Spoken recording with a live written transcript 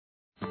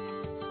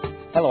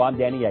Hello, I'm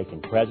Danny Aiken,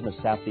 President of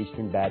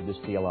Southeastern Baptist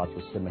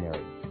Theological Seminary.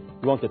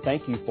 We want to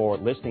thank you for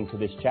listening to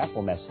this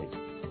chapel message.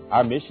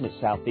 Our mission at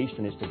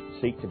Southeastern is to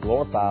seek to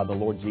glorify the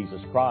Lord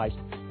Jesus Christ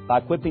by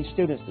equipping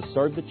students to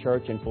serve the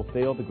church and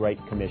fulfill the Great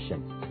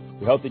Commission.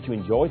 We hope that you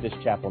enjoy this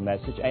chapel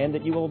message and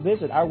that you will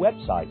visit our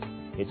website.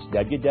 It's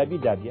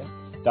www.sebts.edu.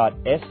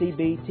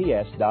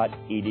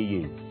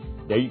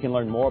 There you can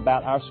learn more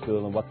about our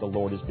school and what the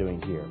Lord is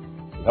doing here.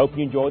 We hope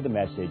you enjoyed the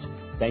message.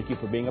 Thank you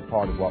for being a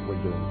part of what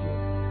we're doing here.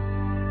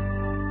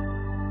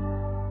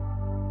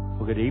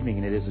 Well, good evening,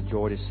 and it is a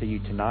joy to see you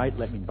tonight.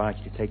 Let me invite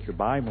you to take your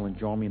Bible and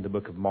join me in the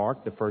book of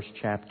Mark, the first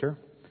chapter.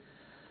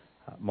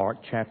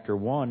 Mark chapter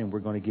 1, and we're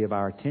going to give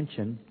our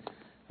attention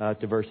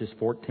to verses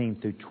 14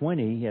 through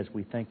 20 as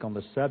we think on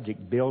the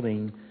subject,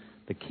 building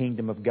the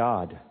kingdom of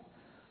God.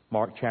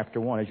 Mark chapter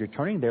 1. As you're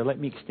turning there, let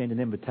me extend an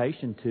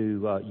invitation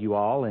to you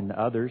all and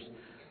others.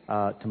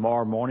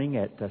 Tomorrow morning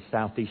at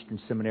Southeastern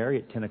Seminary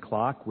at 10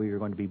 o'clock, we are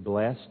going to be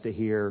blessed to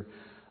hear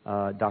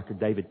Dr.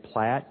 David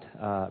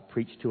Platt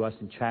preach to us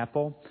in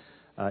chapel.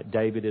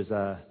 David is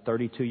a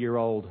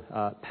 32-year-old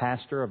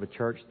pastor of a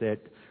church that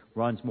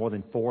runs more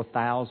than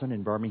 4,000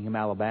 in Birmingham,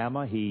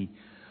 Alabama. He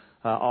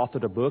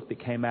authored a book that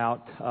came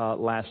out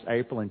last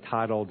April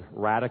entitled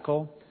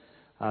Radical,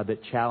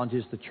 that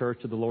challenges the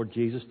Church of the Lord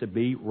Jesus to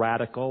be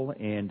radical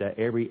in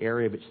every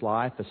area of its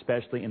life,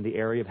 especially in the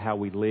area of how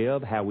we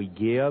live, how we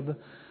give,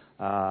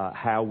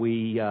 how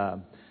we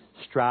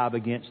strive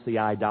against the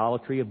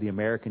idolatry of the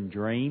American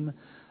dream.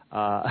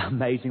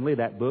 Amazingly,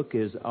 that book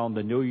is on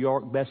the New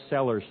York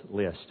bestsellers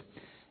list,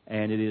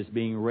 and it is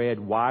being read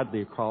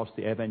widely across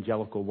the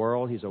evangelical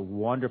world. He's a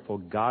wonderful,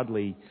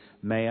 godly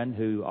man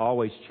who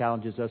always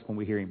challenges us when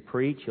we hear him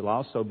preach. He'll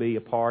also be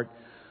a part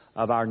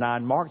of our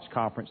 9 March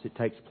conference that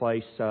takes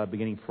place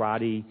beginning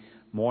Friday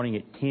morning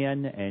at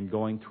 10 and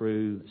going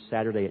through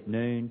Saturday at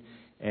noon.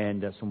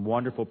 And some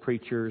wonderful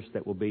preachers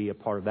that will be a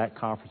part of that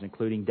conference,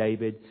 including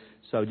David.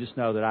 So just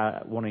know that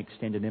I want to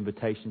extend an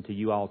invitation to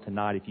you all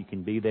tonight. If you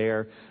can be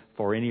there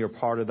for any or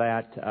part of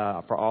that,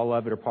 for all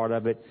of it or part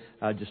of it,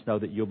 just know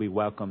that you'll be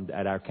welcomed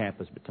at our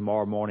campus. But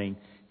tomorrow morning,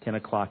 10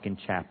 o'clock in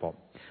chapel.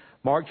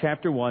 Mark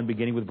chapter 1,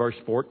 beginning with verse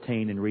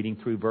 14 and reading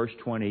through verse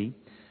 20.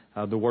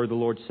 The word of the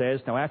Lord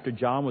says, Now after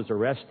John was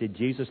arrested,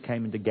 Jesus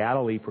came into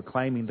Galilee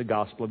proclaiming the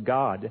gospel of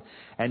God,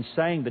 and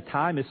saying, The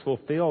time is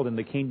fulfilled and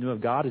the kingdom of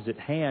God is at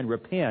hand.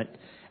 Repent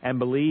and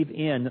believe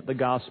in the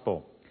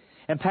gospel.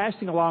 And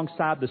passing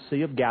alongside the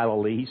Sea of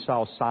Galilee, he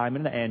saw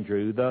Simon and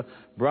Andrew, the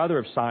brother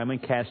of Simon,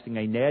 casting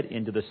a net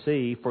into the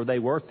sea, for they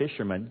were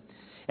fishermen.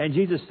 And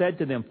Jesus said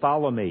to them,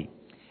 Follow me,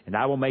 and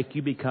I will make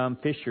you become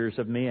fishers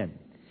of men.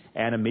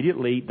 And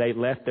immediately they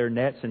left their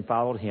nets and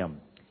followed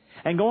him.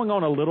 And going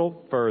on a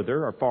little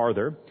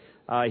farther,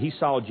 he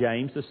saw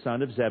James, the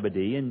son of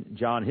Zebedee, and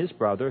John, his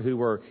brother, who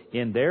were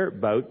in their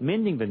boat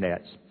mending the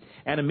nets.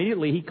 And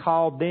immediately he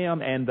called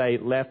them, and they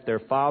left their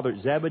father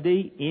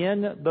Zebedee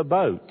in the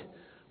boat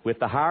with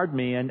the hired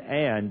men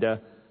and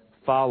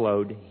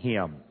followed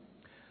him.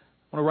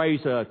 I want to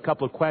raise a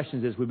couple of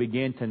questions as we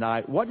begin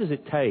tonight. What does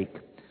it take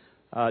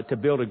to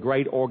build a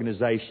great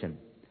organization?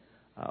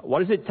 What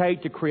does it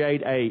take to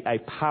create a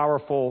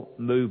powerful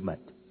movement?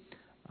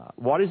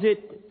 What does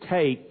it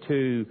take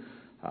to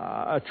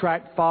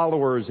attract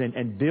followers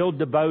and build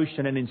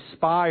devotion and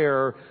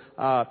inspire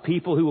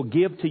people who will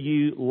give to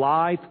you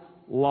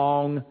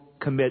lifelong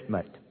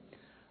commitment?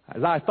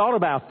 As I thought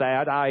about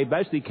that, I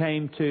basically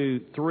came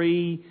to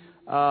 3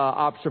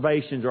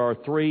 observations or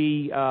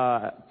 3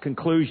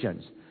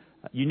 conclusions.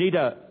 You need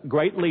a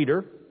great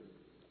leader,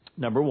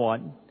 number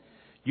 1.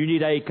 You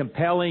need a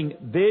compelling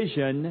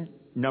vision,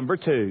 number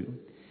 2.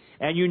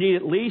 And you need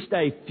at least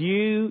a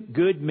few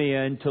good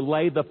men to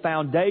lay the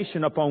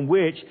foundation upon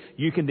which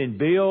you can then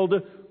build,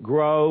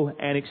 grow,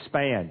 and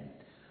expand.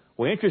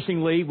 Well,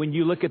 interestingly, when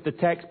you look at the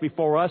text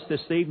before us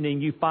this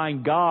evening, you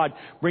find God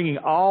bringing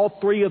all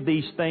 3 of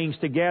these things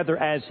together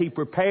as He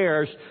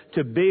prepares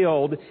to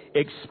build,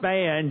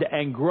 expand,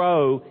 and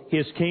grow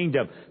His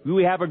kingdom.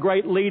 We have a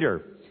great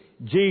leader,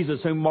 Jesus,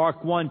 whom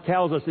Mark 1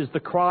 tells us is the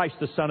Christ,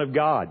 the Son of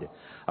God.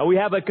 We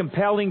have a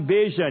compelling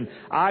vision.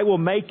 I will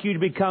make you to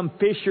become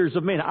fishers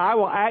of men. I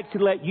will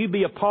actually let you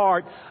be a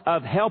part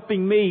of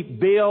helping me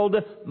build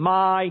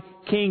my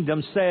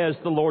kingdom, says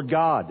the Lord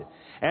God.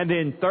 And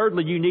then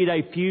thirdly, you need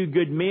a few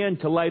good men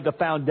to lay the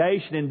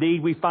foundation.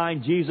 Indeed, we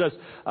find Jesus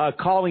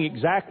calling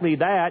exactly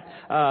that.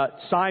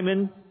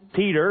 Simon,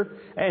 Peter,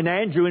 and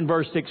Andrew in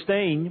verse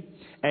 16,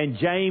 and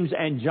James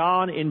and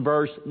John in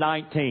verse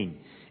 19.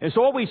 And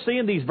so what we see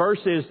in these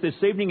verses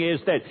this evening is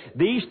that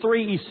these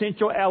 3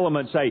 essential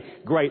elements, a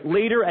great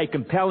leader, a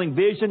compelling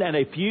vision, and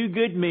a few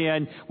good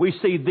men, we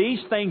see these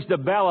things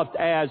developed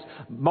as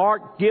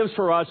Mark gives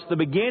for us the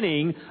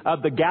beginning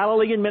of the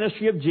Galilean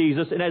ministry of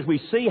Jesus. And as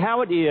we see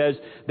how it is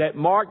that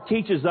Mark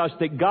teaches us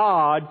that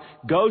God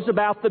goes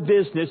about the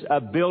business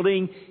of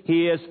building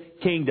His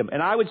kingdom.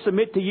 And I would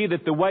submit to you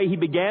that the way He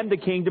began the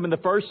kingdom in the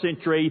first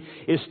century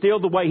is still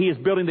the way He is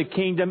building the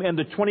kingdom in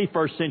the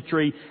 21st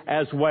century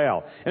as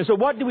well. And so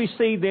what do we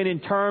see then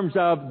in terms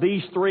of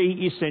these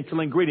 3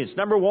 essential ingredients?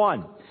 Number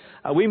 1,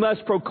 We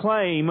must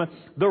proclaim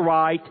the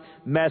right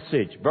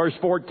message. Verse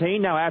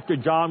 14, now after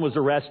John was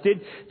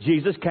arrested,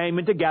 Jesus came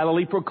into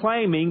Galilee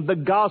proclaiming the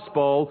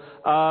gospel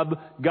of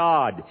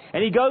God.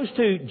 And he goes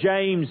to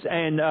James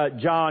and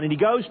John, and he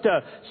goes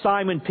to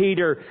Simon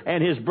Peter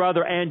and his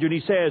brother Andrew,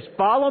 and he says,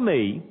 "Follow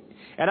me,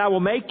 and I will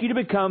make you to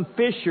become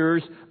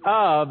fishers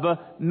of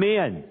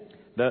men."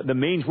 The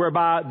means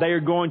whereby they are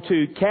going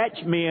to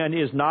catch men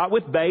is not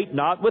with bait,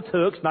 not with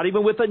hooks, not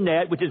even with a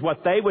net, which is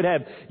what they would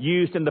have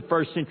used in the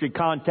first century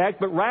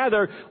context, but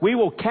rather we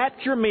will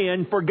capture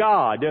men for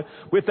God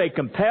with a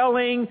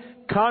compelling,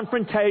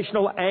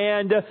 confrontational,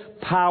 and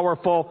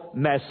powerful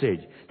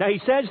message. Now he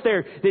says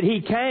there that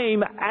he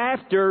came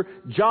after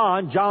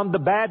John the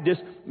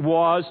Baptist,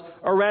 was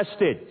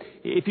arrested.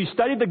 If you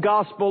study the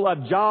Gospel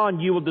of John,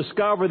 you will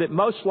discover that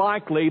most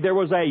likely there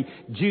was a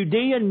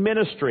Judean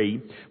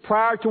ministry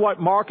prior to what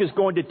Mark is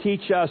going to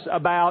teach us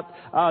about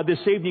this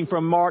evening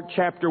from Mark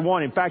chapter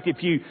 1. In fact,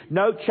 if you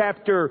note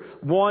chapter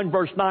 1,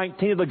 verse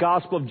 19 of the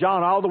Gospel of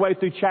John, all the way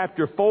through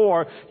chapter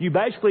 4, you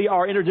basically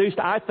are introduced,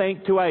 I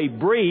think, to a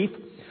brief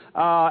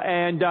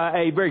and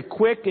a very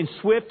quick and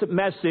swift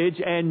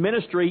message and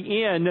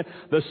ministry in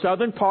the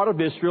southern part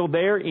of Israel,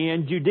 there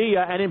in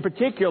Judea, and in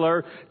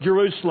particular,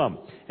 Jerusalem.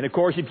 And of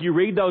course, if you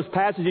read those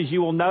passages,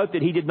 you will note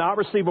that he did not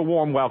receive a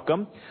warm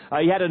welcome.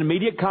 He had an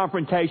immediate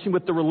confrontation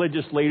with the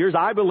religious leaders.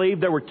 I believe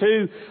there were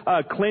two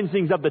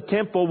cleansings of the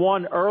temple,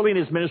 one early in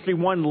his ministry,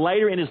 one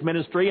later in his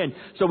ministry. And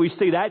so we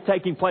see that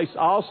taking place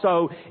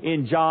also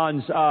in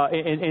John's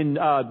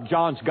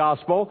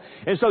gospel.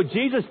 And so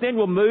Jesus then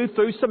will move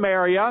through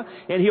Samaria,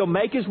 and he'll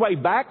make his way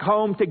back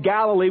home to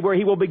Galilee, where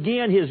he will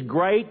begin his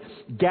great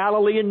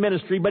Galilean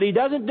ministry. But he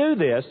doesn't do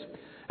this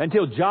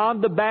until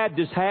John the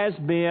Baptist has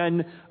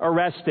been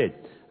arrested.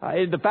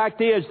 The fact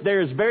is,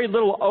 there's very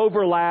little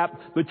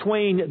overlap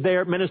between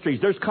their ministries.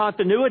 There's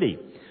continuity.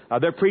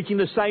 They're preaching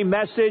the same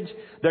message.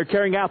 They're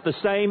carrying out the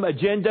same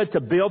agenda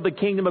to build the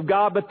kingdom of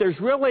God. But there's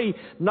really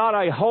not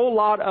a whole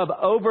lot of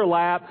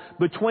overlap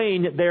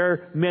between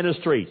their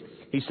ministries.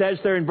 He says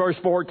there in verse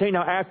 14,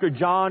 now after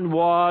John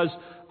was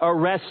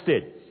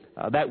arrested.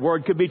 That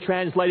word could be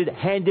translated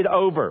handed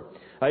over.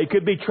 It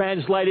could be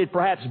translated,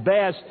 perhaps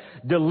best,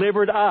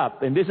 delivered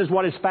up. And this is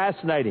what is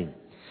fascinating.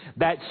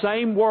 That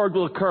same word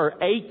will occur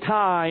 8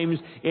 times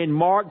in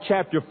Mark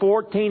chapter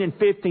 14 and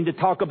 15 to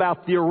talk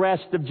about the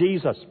arrest of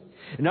Jesus.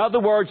 In other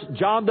words,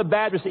 John the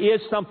Baptist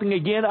is something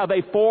again of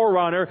a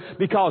forerunner,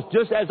 because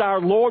just as our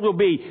Lord will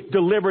be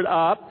delivered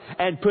up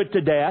and put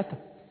to death,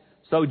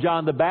 so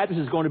John the Baptist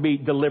is going to be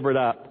delivered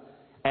up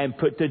and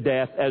put to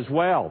death as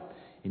well.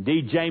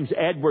 Indeed, James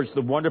Edwards,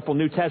 the wonderful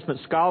New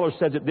Testament scholar,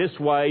 says it this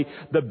way: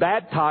 the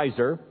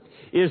baptizer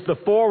is the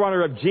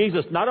forerunner of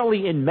Jesus, not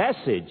only in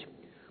message,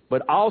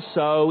 but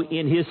also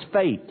in his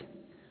fate,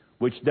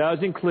 which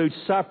does include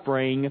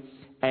suffering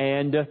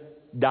and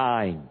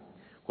dying.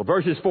 Well,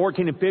 verses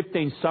 14 and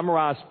 15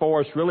 summarize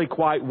for us really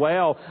quite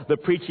well the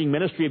preaching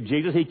ministry of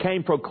Jesus. He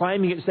came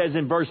proclaiming, it says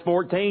in verse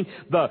 14,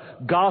 the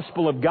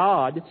gospel of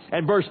God.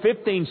 And verse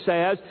 15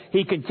 says,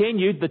 he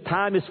continued, the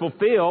time is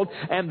fulfilled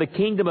and the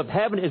kingdom of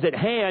heaven is at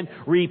hand.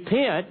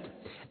 Repent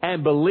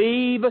and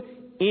believe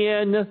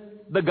in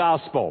the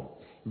gospel.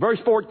 Verse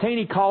 14,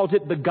 he calls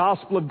it the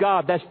gospel of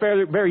God. That's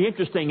very, very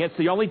interesting. It's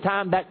the only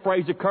time that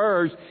phrase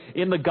occurs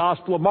in the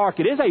Gospel of Mark.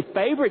 It is a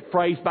favorite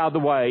phrase, by the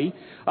way,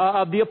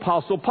 of the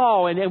Apostle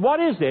Paul. And what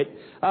is it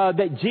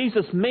that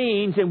Jesus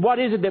means, and what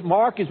is it that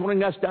Mark is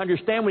wanting us to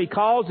understand when he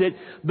calls it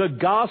the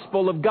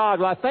gospel of God?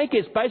 Well, I think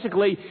it's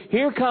basically,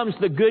 here comes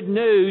the good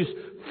news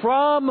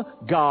from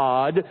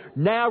God,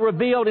 now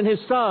revealed in His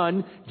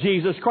Son,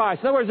 Jesus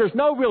Christ. In other words, there's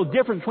no real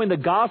difference between the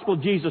gospel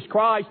of Jesus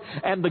Christ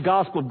and the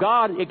gospel of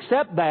God,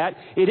 except that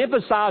it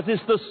emphasizes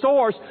the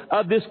source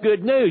of this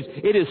good news.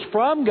 It is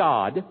from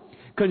God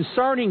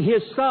concerning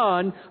His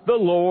Son, the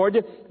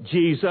Lord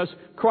Jesus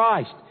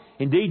Christ.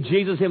 Indeed,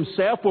 Jesus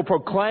Himself will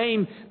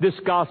proclaim this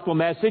gospel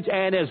message,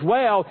 and as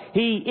well,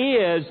 He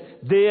is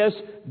this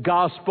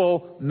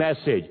gospel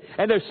message.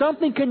 And there's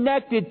something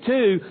connected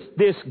to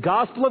this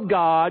gospel of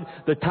God,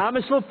 the time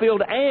is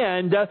fulfilled,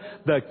 and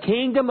the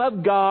kingdom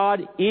of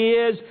God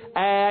is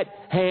at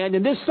hand.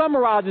 And this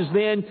summarizes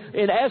then,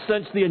 in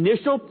essence, the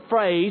initial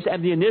phrase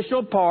and the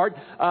initial part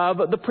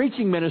of the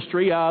preaching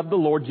ministry of the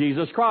Lord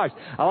Jesus Christ.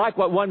 I like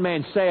what one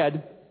man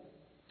said.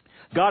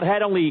 God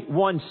had only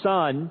one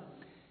son,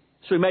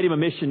 so He made him a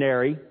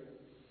missionary.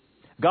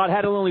 God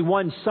had only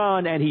one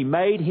son, and He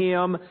made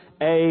him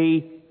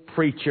a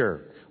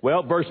preacher.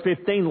 Well, verse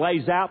 15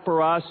 lays out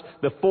for us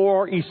the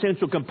 4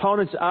 essential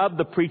components of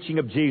the preaching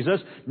of Jesus.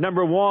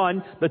 Number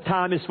 1, the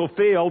time is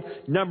fulfilled.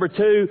 Number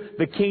 2,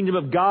 the kingdom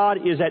of God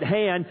is at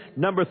hand.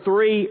 Number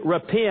 3,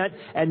 repent.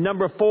 And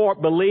number 4,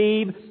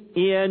 believe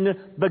in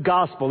the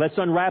gospel. Let's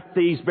unwrap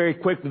these very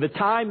quickly. The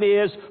time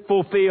is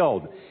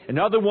fulfilled. In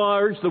other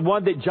words, the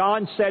one that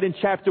John said in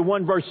chapter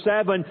 1 verse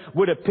 7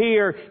 would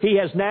appear, He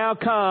has now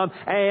come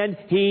and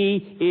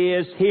He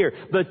is here.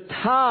 The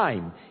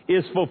time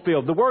is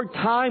fulfilled. The word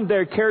time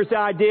there carries the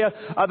idea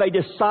of a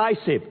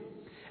decisive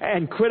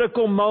and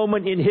critical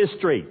moment in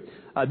history.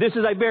 This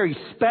is a very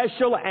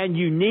special and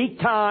unique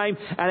time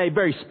and a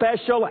very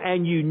special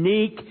and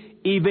unique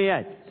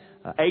event.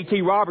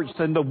 A.T.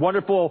 Robertson, the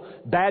wonderful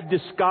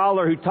Baptist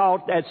scholar who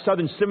taught at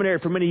Southern Seminary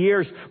for many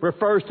years,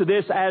 refers to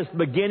this as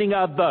the beginning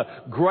of the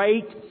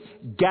Great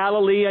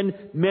Galilean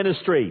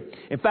Ministry.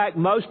 In fact,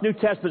 most New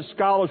Testament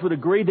scholars would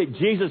agree that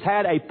Jesus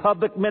had a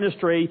public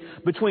ministry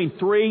between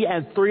 3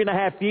 and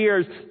 3.5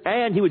 years,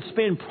 and he would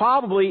spend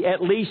probably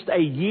at least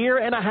a year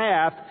and a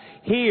half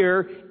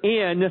here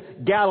in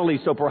Galilee.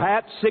 So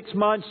perhaps 6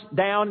 months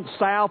down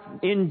south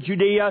in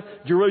Judea,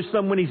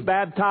 Jerusalem, when he's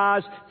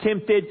baptized,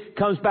 tempted,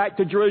 comes back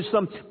to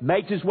Jerusalem,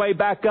 makes his way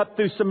back up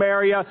through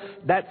Samaria.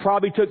 That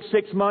probably took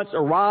 6 months,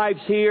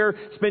 arrives here,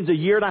 spends a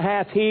year and a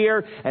half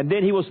here, and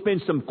then he will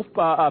spend some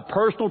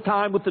personal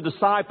time with the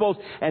disciples,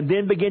 and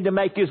then begin to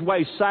make his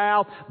way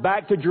south,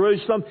 back to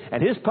Jerusalem,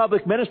 and his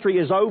public ministry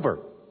is over.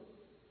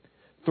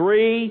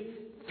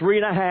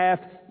 3.5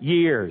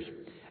 years.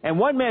 And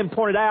one man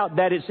pointed out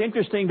that it's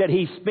interesting that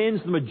he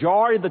spends the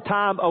majority of the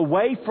time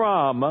away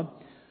from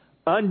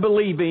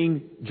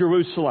unbelieving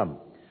Jerusalem,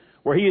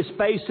 where he is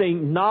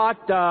facing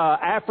not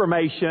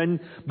affirmation,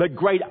 but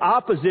great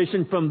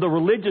opposition from the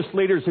religious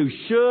leaders who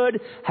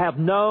should have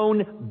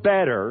known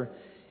better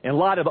in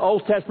light of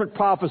Old Testament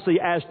prophecy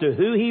as to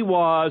who he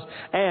was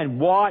and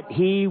what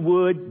he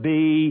would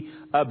be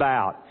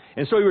about.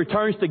 And so he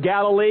returns to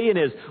Galilee, and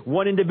as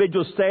one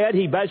individual said,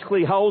 he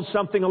basically holds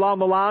something along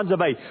the lines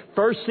of a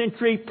first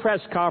century press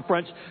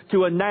conference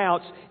to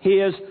announce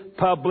his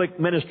public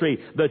ministry.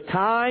 The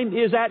time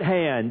is at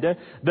hand.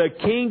 The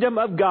kingdom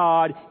of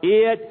God,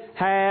 it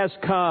has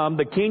come.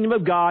 The kingdom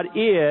of God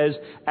is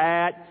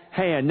at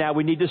hand. Now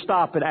we need to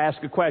stop and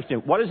ask a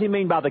question. What does he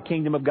mean by the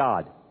kingdom of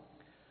God?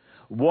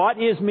 What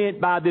is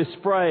meant by this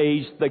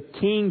phrase, the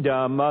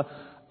kingdom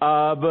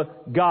of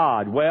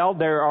God? Well,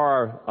 there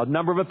are a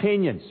number of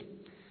opinions.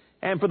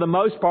 And for the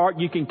most part,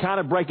 you can kind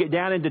of break it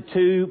down into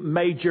two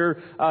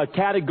major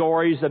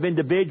categories of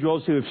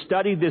individuals who have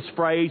studied this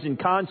phrase and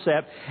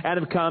concept and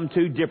have come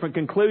to different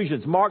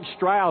conclusions. Mark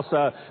Strauss,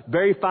 a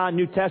very fine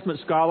New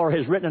Testament scholar,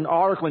 has written an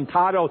article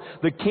entitled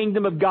The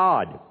Kingdom of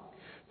God,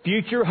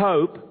 Future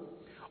Hope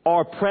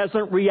or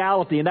Present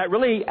Reality. And that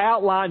really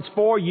outlines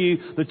for you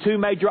the two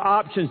major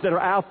options that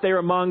are out there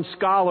among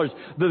scholars.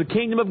 The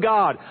kingdom of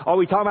God. Are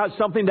we talking about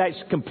something that's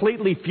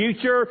completely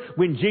future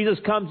when Jesus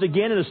comes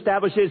again and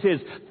establishes His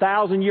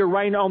 1,000-year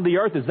reign on the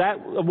earth? Is that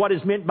what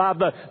is meant by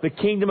the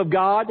kingdom of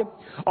God?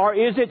 Or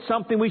is it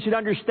something we should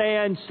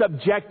understand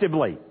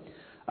subjectively,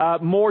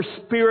 more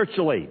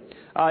spiritually?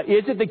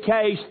 Is it the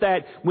case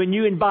that when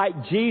you invite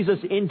Jesus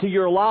into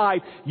your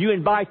life, you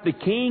invite the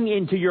King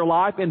into your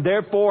life, and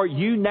therefore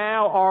you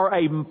now are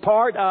a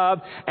part of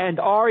and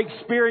are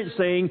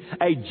experiencing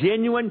a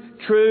genuine,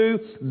 true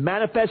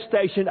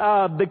manifestation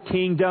of the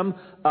kingdom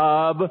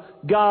of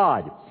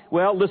God?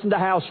 Well, listen to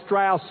how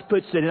Strauss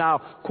puts it, and I'll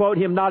quote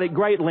him not at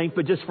great length,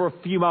 but just for a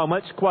few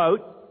moments.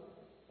 Quote,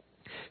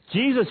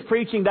 Jesus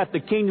preaching that the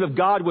kingdom of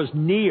God was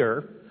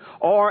near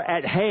or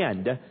at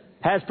hand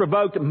has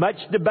provoked much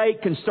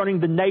debate concerning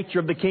the nature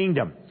of the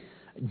kingdom.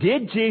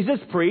 Did Jesus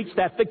preach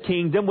that the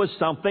kingdom was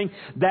something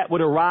that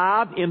would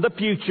arrive in the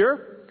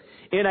future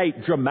in a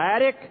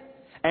dramatic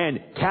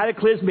and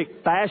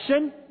cataclysmic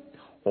fashion?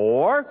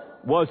 Or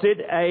was it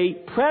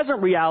a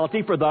present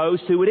reality for those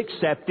who would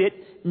accept it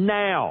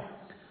now?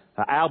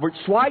 Albert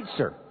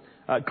Schweitzer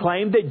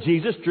claimed that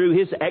Jesus drew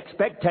his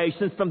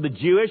expectations from the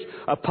Jewish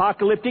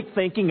apocalyptic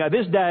thinking of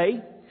his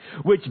day,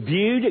 which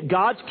viewed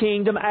God's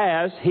kingdom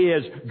as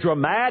His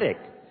dramatic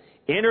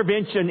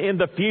intervention in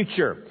the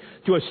future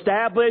to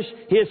establish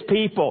His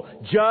people,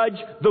 judge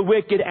the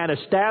wicked, and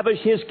establish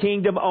His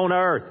kingdom on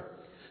earth.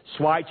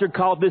 Schweitzer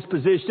called this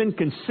position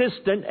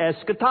consistent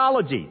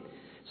eschatology,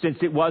 since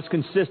it was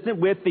consistent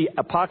with the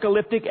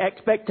apocalyptic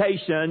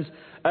expectations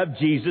of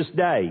Jesus'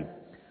 day.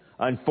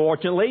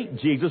 Unfortunately,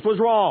 Jesus was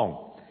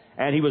wrong,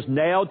 and He was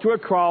nailed to a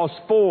cross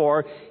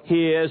for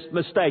His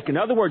mistake. In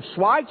other words,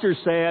 Schweitzer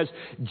says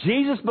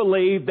Jesus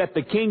believed that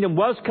the kingdom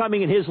was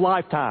coming in His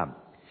lifetime.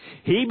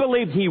 He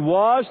believed He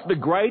was the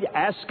great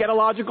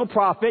eschatological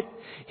prophet.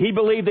 He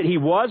believed that He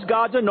was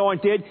God's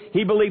anointed.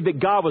 He believed that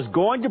God was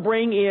going to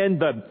bring in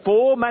the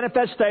full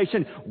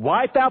manifestation,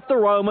 wipe out the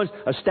Romans,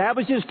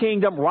 establish His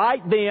kingdom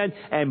right then,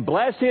 and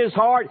bless his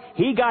heart,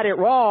 he got it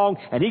wrong,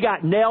 and he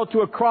got nailed to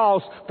a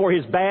cross for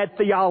his bad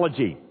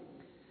theology.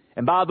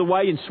 And by the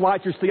way, in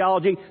Schweitzer's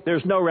theology,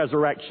 there's no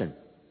resurrection.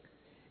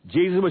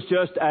 Jesus was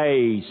just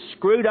a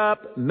screwed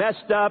up,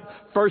 messed up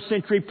first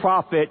century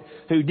prophet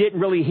who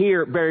didn't really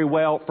hear very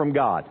well from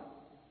God.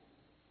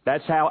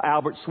 That's how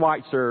Albert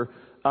Schweitzer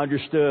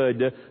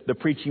understood the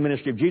preaching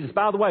ministry of Jesus.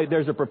 By the way,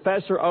 there's a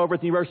professor over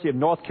at the University of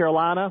North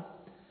Carolina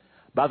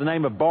by the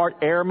name of Bart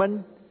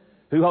Ehrman,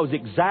 who holds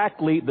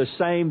exactly the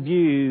same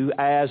view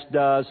as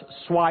does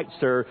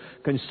Schweitzer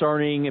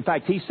concerning, in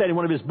fact, he said in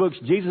one of his books,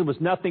 Jesus was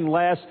nothing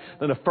less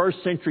than a first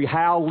century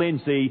Hal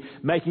Lindsey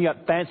making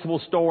up fanciful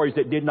stories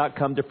that did not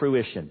come to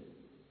fruition.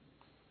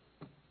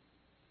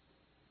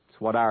 It's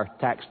what our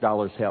tax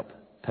dollars help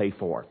pay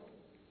for.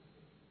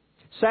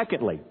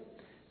 Secondly,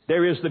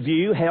 There is the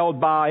view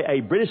held by a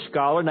British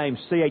scholar named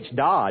C.H.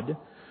 Dodd,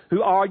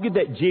 who argued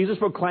that Jesus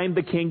proclaimed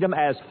the kingdom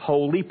as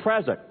wholly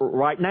present,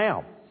 right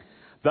now.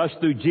 Thus,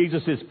 through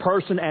Jesus'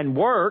 person and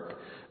work,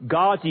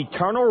 God's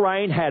eternal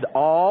reign had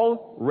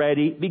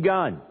already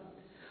begun.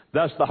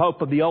 Thus, the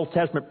hope of the Old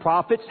Testament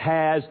prophets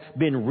has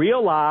been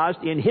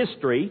realized in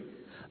history.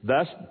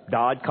 Thus,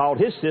 Dodd called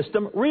his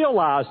system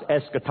realized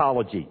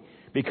eschatology,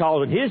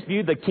 because in his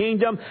view, the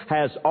kingdom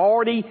has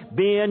already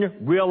been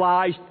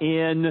realized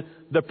in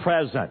the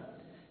present.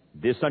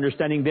 This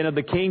understanding then of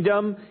the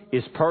kingdom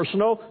is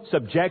personal,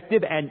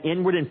 subjective, and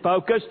inward in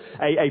focus.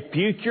 A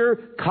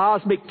future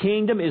cosmic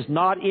kingdom is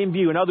not in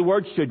view. In other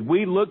words, should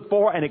we look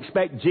for and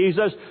expect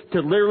Jesus to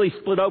literally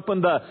split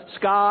open the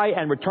sky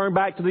and return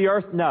back to the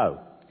earth?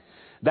 No.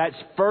 That's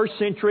first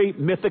century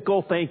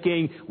mythical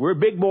thinking. We're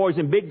big boys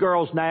and big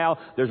girls now.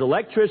 There's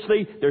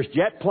electricity, there's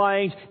jet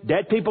planes,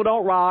 dead people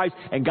don't rise,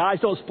 and guys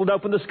don't split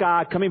open the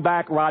sky coming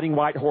back riding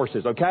white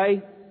horses,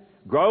 okay?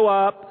 Grow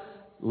up.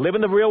 Live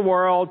in the real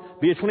world,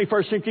 be a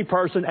 21st century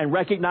person, and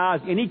recognize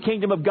any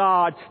kingdom of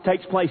God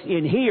takes place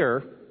in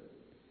here,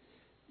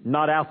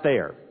 not out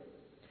there.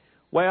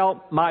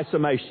 Well, my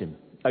summation,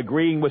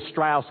 agreeing with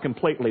Strauss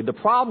completely. The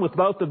problem with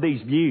both of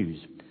these views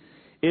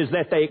is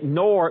that they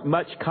ignore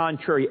much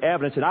contrary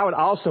evidence, and I would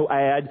also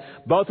add,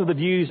 both of the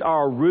views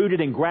are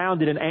rooted and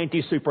grounded in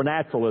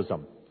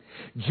anti-supernaturalism.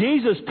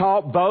 Jesus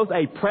taught both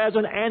a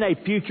present and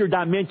a future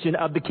dimension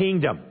of the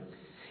kingdom.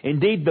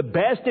 Indeed, the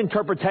best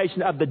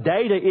interpretation of the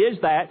data is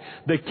that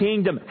the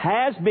kingdom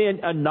has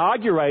been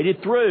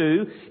inaugurated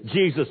through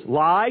Jesus'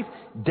 life,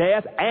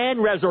 death,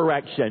 and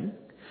resurrection,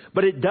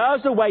 but it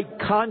does await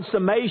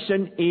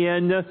consummation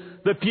in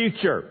the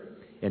future.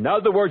 In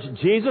other words,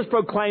 Jesus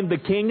proclaimed the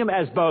kingdom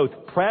as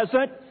both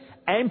present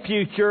and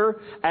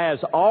future, as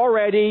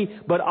already,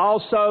 but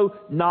also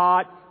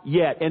not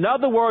yet. In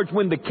other words,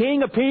 when the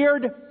King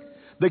appeared,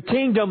 the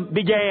kingdom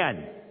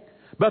began.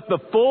 But the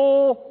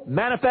full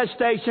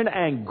manifestation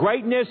and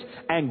greatness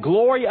and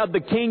glory of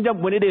the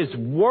kingdom, when it is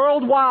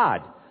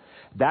worldwide,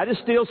 that is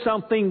still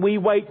something we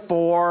wait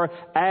for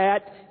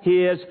at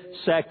His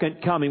second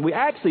coming. We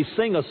actually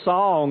sing a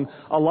song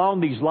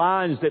along these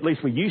lines, that at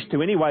least we used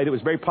to anyway, that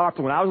was very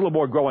popular when I was a little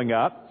boy growing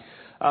up.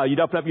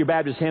 You'd open up your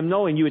Baptist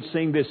hymnal and you would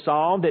sing this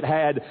song that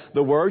had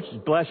the words,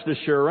 Blessed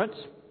Assurance,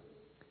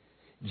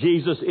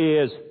 Jesus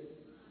is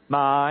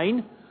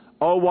mine.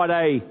 Oh, what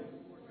a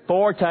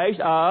foretaste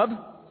of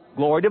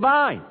glory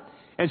divine.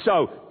 And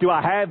so, do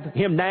I have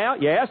Him now?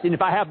 Yes. And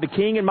if I have the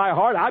King in my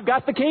heart, I've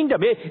got the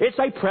kingdom. It's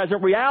a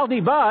present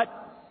reality, but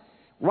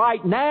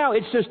right now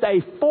it's just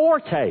a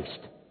foretaste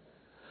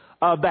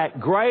of that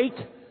great,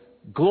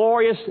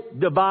 glorious,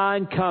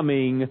 divine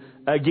coming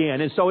again.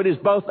 And so it is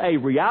both a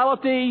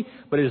reality,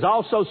 but it is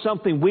also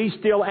something we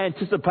still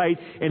anticipate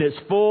in its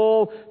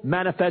full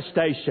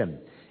manifestation.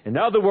 In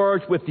other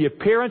words, with the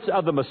appearance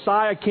of the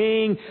Messiah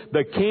King,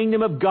 the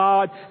kingdom of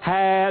God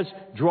has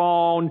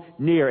drawn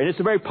near. And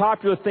it's a very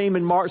popular theme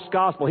in Mark's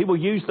Gospel. He will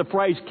use the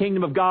phrase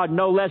kingdom of God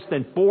no less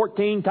than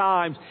 14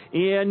 times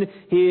in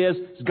his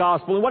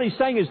Gospel. And what he's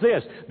saying is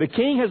this: the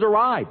King has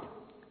arrived.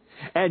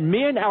 And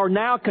men are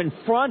now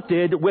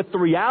confronted with the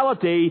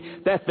reality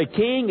that the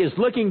King is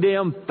looking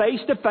them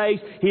face to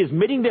face. He is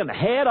meeting them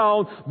head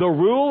on. The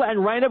rule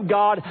and reign of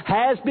God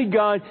has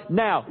begun.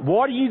 Now,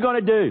 what are you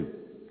going to do?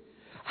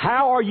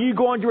 How are you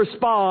going to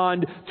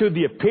respond to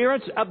the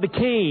appearance of the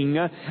King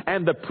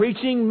and the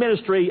preaching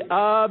ministry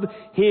of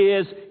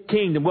His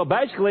kingdom? Well,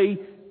 basically,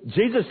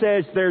 Jesus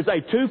says there's a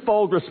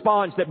twofold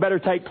response that better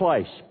take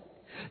place.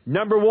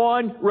 Number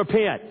one,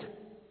 repent.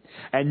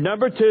 And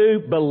number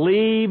two,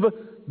 believe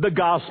the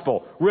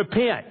gospel.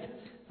 Repent.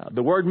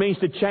 The word means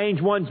to change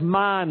one's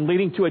mind,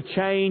 leading to a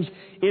change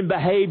in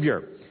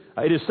behavior.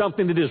 It is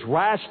something that is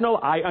rational.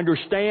 I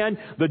understand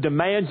the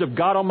demands of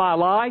God on my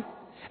life.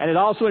 And it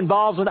also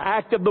involves an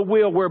act of the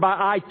will whereby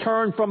I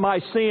turn from my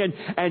sin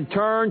and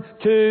turn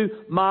to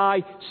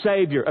my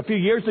Savior. A few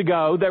years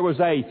ago, there was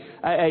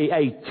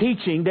a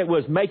teaching that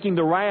was making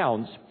the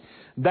rounds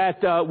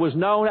that was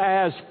known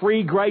as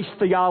free grace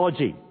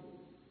theology.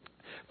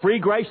 Free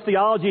grace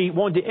theology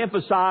wanted to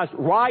emphasize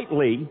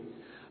rightly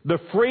the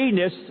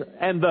freeness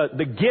and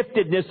the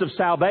giftedness of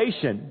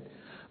salvation.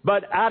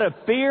 But out of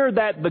fear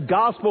that the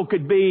gospel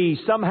could be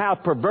somehow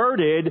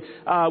perverted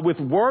with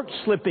works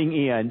slipping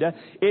in,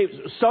 it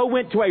so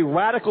went to a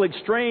radical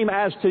extreme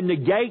as to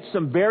negate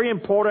some very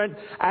important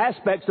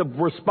aspects of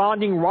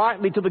responding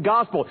rightly to the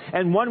gospel.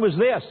 And one was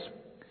this: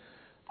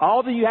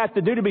 all that you have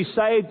to do to be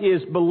saved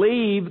is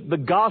believe the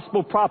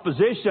gospel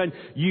proposition.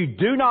 You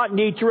do not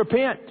need to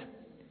repent.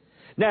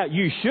 Now,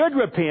 you should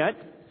repent,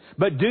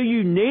 but do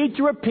you need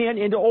to repent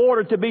in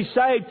order to be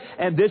saved?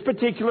 And this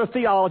particular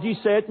theology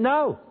said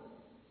no.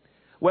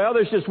 Well,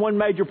 there's just one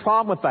major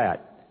problem with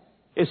that.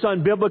 It's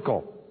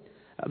unbiblical.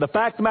 The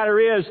fact of the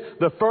matter is,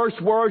 the first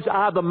words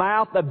out of the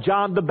mouth of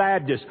John the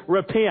Baptist,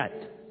 repent.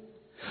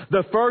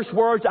 The first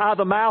words out of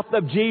the mouth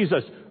of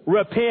Jesus,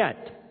 repent.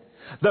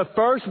 The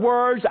first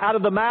words out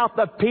of the mouth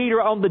of Peter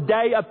on the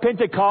day of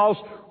Pentecost,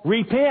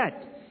 repent.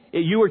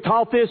 You were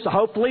taught this,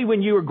 hopefully,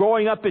 when you were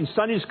growing up in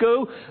Sunday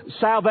school.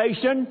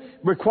 Salvation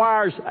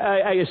requires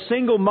a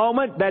single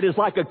moment that is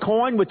like a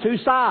coin with two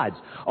sides.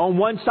 On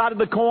one side of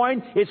the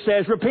coin, it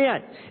says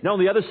repent. And on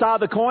the other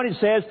side of the coin, it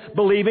says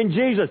believe in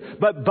Jesus.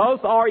 But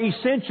both are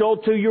essential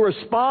to you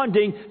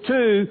responding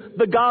to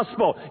the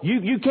gospel.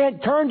 You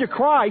can't turn to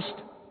Christ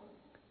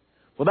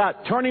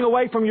without turning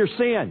away from your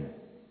sin.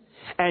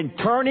 And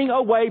turning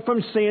away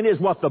from sin is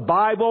what the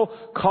Bible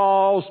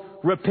calls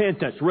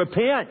repentance.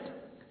 Repent.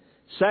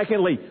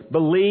 Secondly,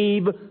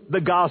 believe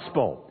the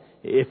gospel.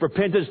 If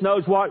repentance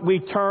knows what we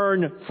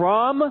turn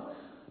from,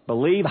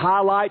 believe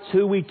highlights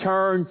who we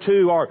turn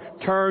to or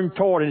turn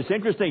toward. And it's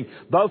interesting,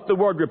 both the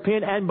word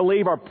repent and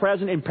believe are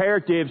present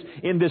imperatives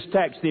in this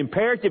text. The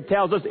imperative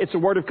tells us it's a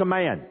word of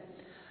command.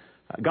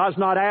 God's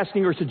not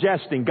asking or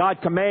suggesting.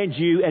 God commands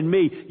you and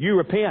me, you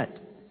repent.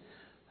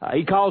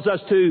 He calls us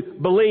to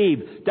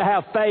believe, to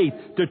have faith,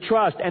 to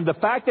trust. And the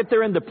fact that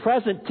they're in the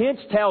present tense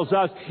tells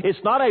us it's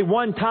not a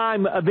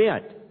one-time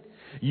event.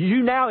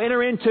 You now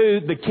enter into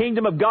the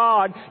kingdom of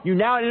God. You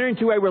now enter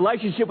into a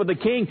relationship with the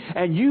King.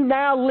 And you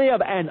now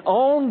live an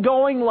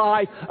ongoing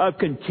life of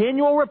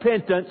continual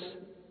repentance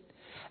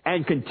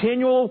and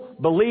continual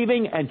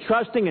believing and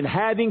trusting and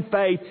having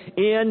faith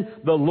in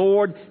the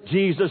Lord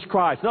Jesus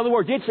Christ. In other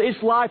words,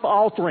 it's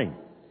life-altering.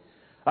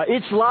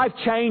 It's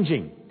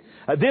life-changing.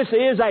 This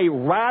is a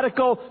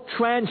radical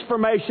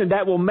transformation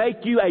that will make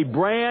you a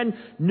brand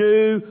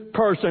new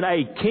person.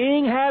 A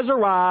king has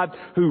arrived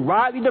who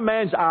rightly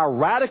demands our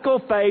radical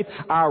faith,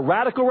 our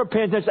radical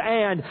repentance,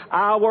 and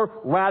our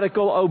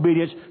radical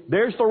obedience.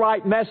 There's the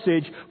right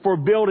message for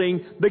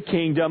building the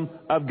kingdom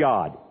of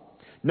God.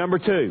 Number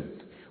two,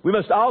 we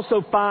must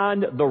also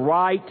find the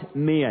right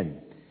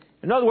men.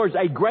 In other words,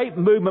 a great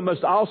movement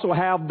must also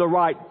have the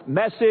right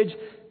message.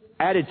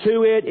 Added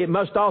to it, it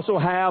must also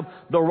have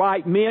the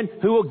right men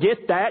who will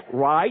get that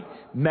right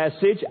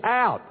message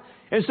out.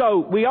 And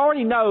so we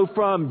already know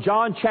from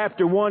John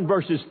chapter 1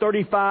 verses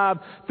 35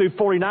 through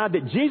 49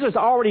 that Jesus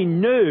already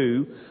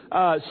knew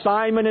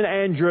Simon and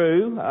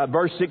Andrew,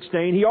 verse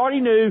 16. He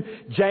already knew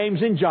James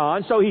and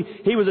John, so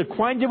he was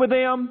acquainted with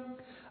them.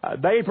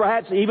 They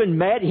perhaps even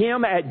met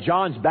him at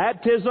John's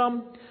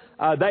baptism.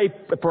 They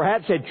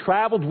perhaps had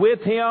traveled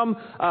with him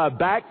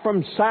back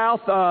from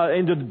south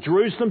into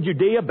Jerusalem,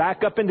 Judea,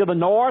 back up into the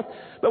north.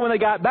 But when they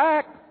got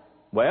back,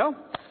 well,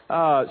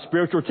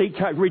 spiritual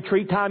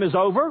retreat time is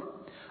over.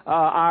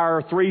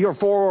 Our 3 or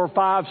 4 or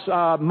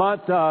 5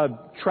 month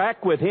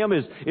trek with him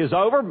is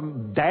over.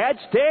 Dad's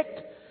ticked.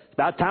 It's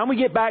about time we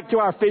get back to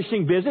our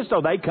fishing business.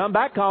 So they come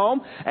back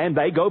home and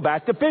they go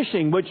back to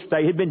fishing, which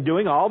they had been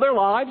doing all their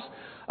lives.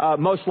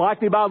 Most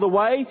likely, by the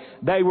way,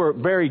 they were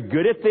very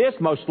good at this.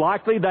 Most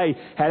likely, they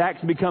had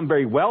actually become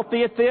very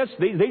wealthy at this.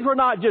 These were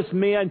not just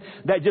men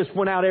that just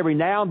went out every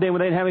now and then when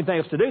they didn't have anything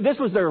else to do. This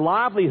was their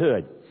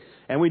livelihood.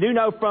 And we do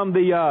know from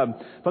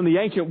the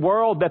ancient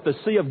world that the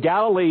Sea of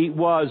Galilee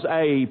was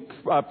a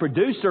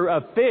producer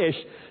of fish,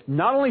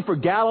 not only for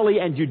Galilee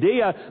and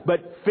Judea,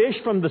 but fish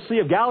from the Sea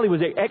of Galilee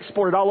was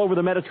exported all over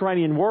the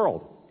Mediterranean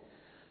world.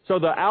 So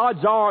the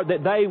odds are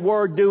that they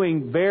were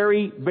doing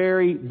very,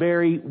 very,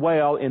 very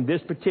well in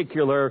this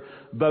particular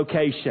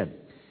vocation.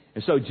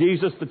 And so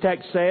Jesus, the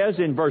text says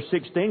in verse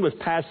 16, was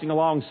passing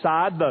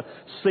alongside the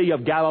Sea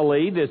of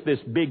Galilee, this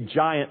big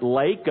giant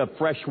lake of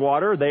fresh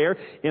water there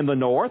in the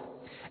north.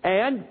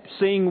 And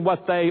seeing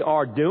what they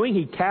are doing,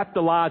 he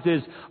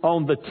capitalizes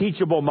on the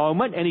teachable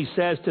moment and he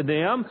says to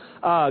them,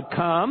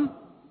 come,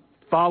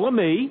 follow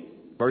me,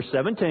 verse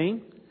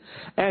 17,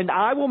 and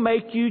I will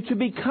make you to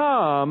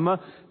become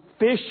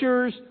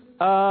fishers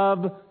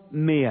of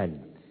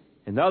men.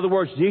 In other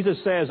words, Jesus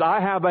says, I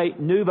have a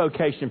new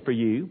vocation for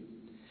you.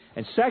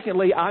 And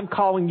secondly, I'm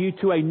calling you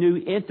to a new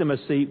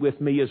intimacy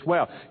with me as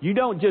well. You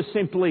don't just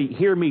simply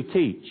hear me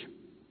teach.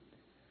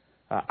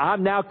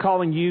 I'm now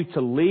calling you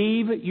to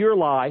leave your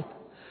life,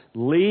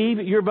 leave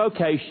your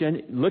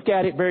vocation, look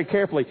at it very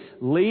carefully,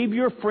 leave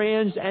your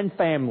friends and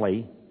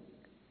family,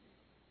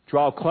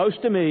 draw close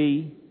to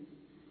me,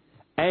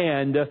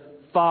 and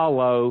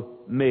follow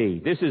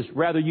me. This is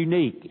rather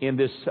unique in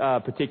this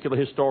particular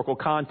historical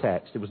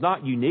context. It was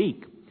not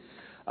unique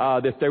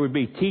that there would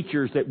be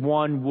teachers that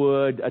one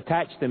would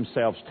attach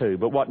themselves to.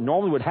 But what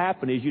normally would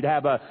happen is you'd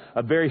have a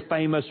very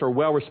famous or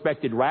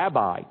well-respected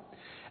rabbi.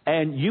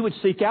 And you would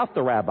seek out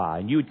the rabbi,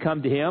 and you would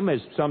come to him,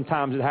 as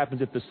sometimes it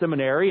happens at the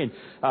seminary,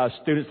 and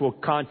students will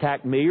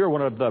contact me or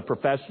one of the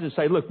professors and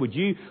say, look, would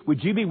you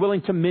be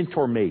willing to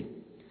mentor me?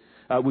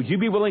 Would you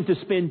be willing to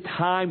spend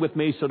time with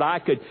me so that I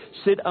could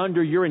sit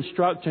under your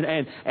instruction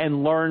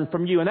and learn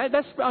from you? And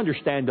that's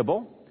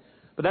understandable,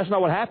 but that's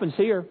not what happens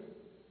here.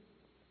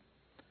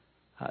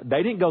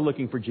 They didn't go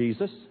looking for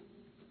Jesus.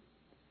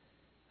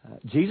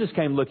 Jesus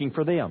came looking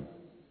for them.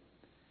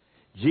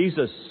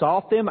 Jesus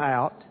sought them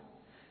out.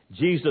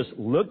 Jesus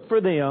looked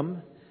for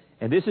them,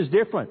 and this is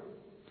different.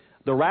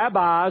 The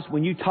rabbis,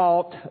 when you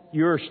taught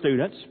your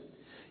students,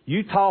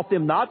 you taught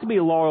them not to be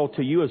loyal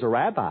to you as a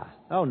rabbi.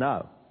 Oh,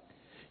 no.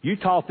 You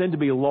taught them to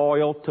be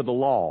loyal to the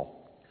law,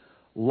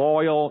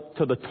 loyal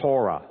to the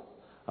Torah,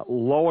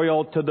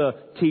 loyal to the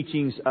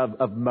teachings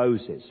of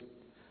Moses.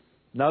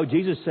 No,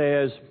 Jesus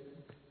says,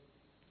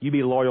 you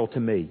be loyal to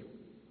me.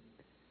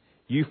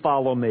 You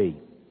follow me.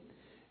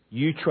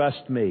 You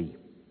trust me.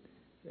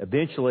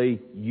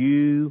 Eventually,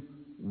 you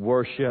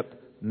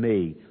worship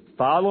me.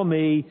 Follow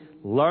me.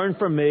 Learn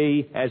from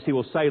me, as he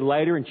will say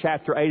later in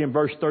chapter 8 and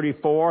verse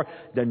 34,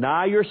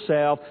 deny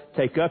yourself,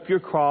 take up your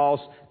cross,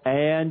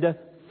 and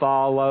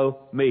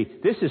follow me.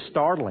 This is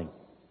startling.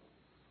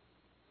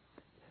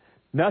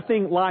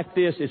 Nothing like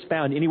this is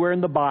found anywhere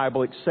in the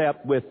Bible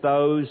except with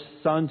those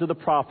sons of the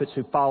prophets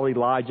who followed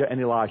Elijah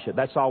and Elisha.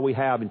 That's all we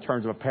have in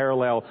terms of a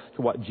parallel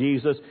to what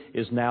Jesus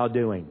is now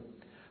doing.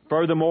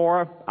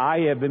 Furthermore, I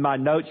have in my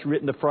notes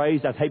written the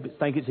phrase, I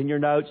think it's in your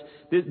notes,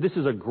 this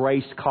is a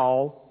grace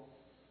call.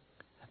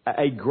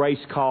 A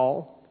grace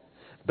call.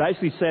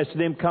 Basically says to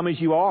them, come as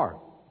you are.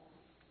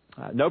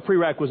 No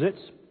prerequisites.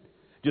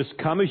 Just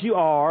come as you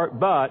are,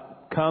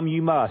 but come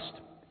you must.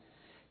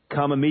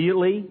 Come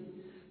immediately,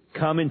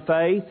 come in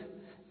faith,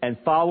 and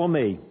follow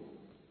me,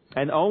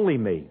 and only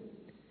me.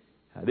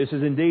 This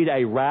is indeed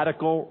a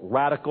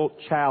radical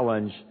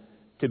challenge,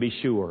 to be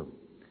sure.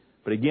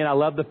 But again, I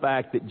love the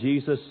fact that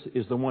Jesus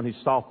is the one who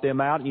sought them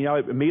out. You know,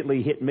 it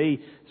immediately hit me.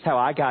 It's how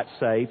I got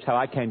saved, how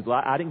I came.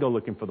 I didn't go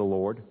looking for the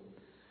Lord.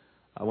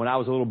 When I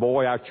was a little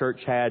boy, our church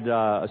had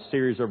a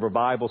series of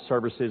revival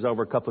services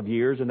over a couple of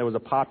years, and there was a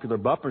popular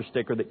bumper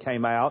sticker that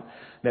came out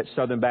that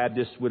Southern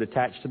Baptists would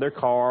attach to their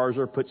cars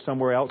or put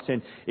somewhere else,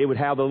 and it would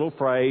have the little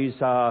phrase,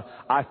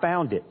 I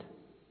found it.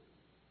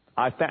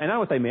 And I know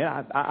what they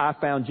meant. I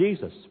found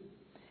Jesus.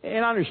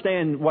 And I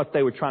understand what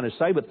they were trying to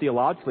say, but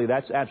theologically,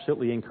 that's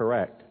absolutely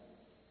incorrect.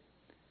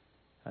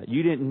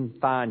 You didn't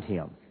find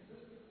Him.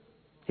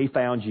 He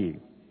found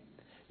you.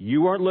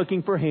 You weren't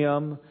looking for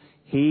Him.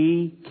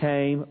 He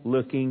came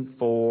looking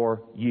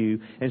for you.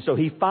 And so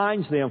He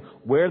finds them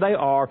where they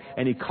are,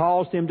 and He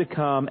calls them to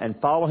come and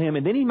follow Him.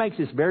 And then He makes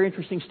this very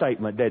interesting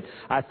statement that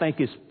I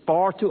think is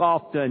far too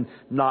often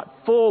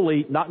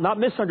not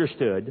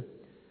misunderstood,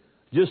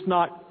 just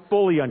not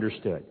fully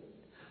understood.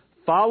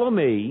 Follow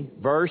me,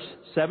 verse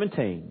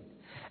 17,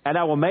 and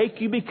I will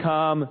make you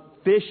become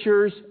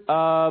fishers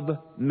of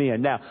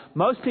men. Now,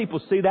 most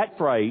people see that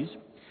phrase,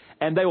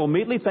 and they will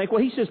immediately think,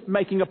 well, He's just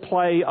making a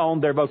play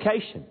on their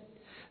vocation.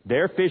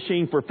 They're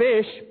fishing for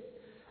fish.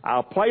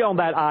 I'll play on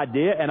that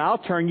idea, and I'll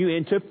turn you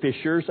into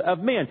fishers of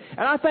men.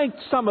 And I think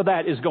some of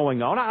that is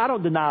going on. I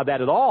don't deny that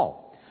at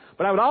all.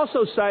 But I would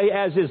also say,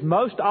 as is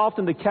most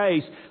often the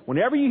case,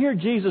 whenever you hear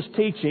Jesus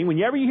teaching,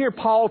 whenever you hear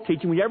Paul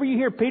teaching, whenever you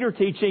hear Peter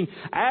teaching,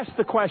 ask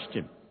the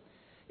question,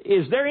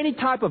 is there any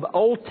type of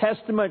Old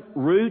Testament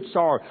roots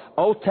or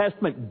Old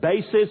Testament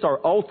basis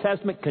or Old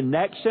Testament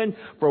connection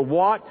for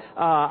what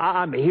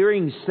I'm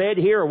hearing said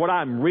here or what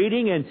I'm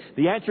reading? And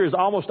the answer is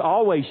almost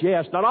always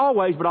yes. Not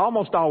always, but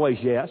almost always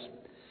yes.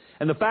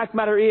 And the fact of the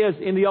matter is,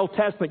 in the Old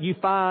Testament, you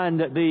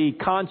find the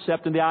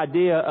concept and the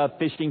idea of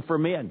fishing for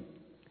men.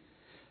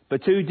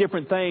 But two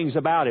different things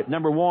about it.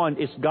 Number one,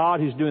 it's God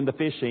who's doing the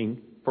fishing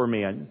for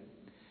men.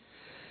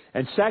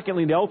 And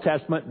secondly, in the Old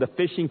Testament, the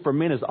fishing for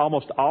men is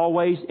almost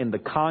always in the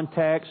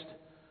context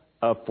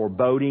of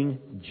foreboding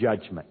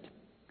judgment.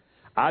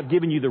 I've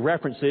given you the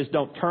references.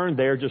 Don't turn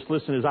there. Just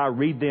listen as I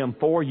read them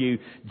for you.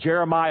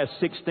 Jeremiah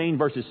 16,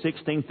 verses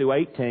 16 through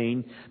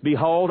 18.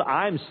 Behold,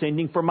 I am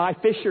sending for my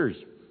fishers,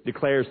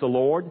 declares the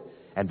Lord,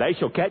 and they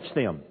shall catch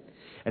them.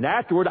 And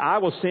afterward I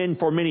will send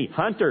for many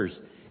hunters,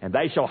 and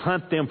they shall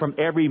hunt them from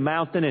every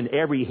mountain and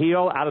every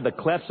hill out of the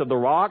clefts of the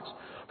rocks.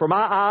 For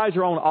my eyes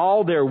are on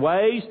all their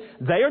ways.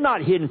 They are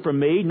not hidden from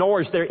me,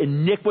 nor is their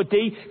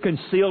iniquity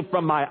concealed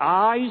from my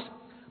eyes.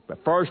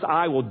 But first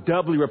I will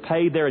doubly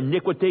repay their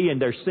iniquity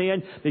and their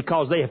sin,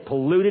 because they have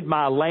polluted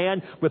my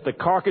land with the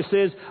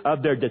carcasses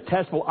of their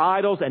detestable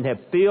idols and have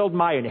filled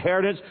my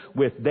inheritance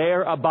with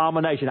their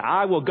abomination.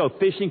 I will go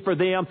fishing for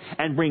them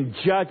and bring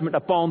judgment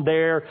upon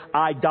their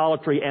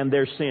idolatry and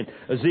their sin.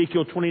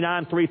 Ezekiel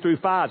 29, 3 through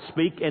 5.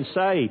 Speak and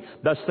say,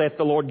 thus saith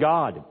the Lord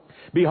God.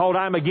 Behold,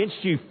 I am against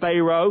you,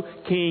 Pharaoh,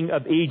 king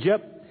of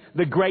Egypt,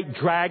 the great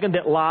dragon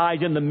that lies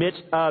in the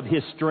midst of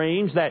his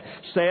streams, that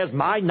says,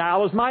 my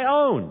Nile is my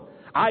own.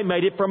 I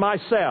made it for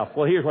myself.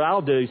 Well, here's what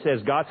I'll do,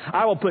 says God.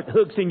 I will put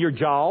hooks in your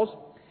jaws,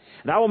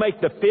 and I will make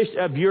the fish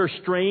of your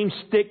streams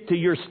stick to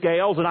your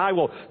scales, and I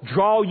will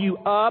draw you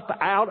up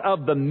out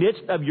of the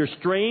midst of your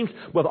streams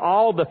with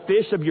all the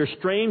fish of your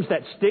streams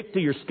that stick to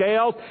your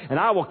scales, and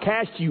I will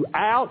cast you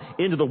out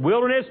into the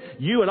wilderness,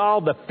 you and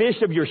all the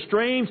fish of your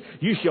streams.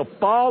 You shall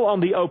fall on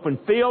the open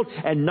field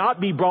and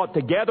not be brought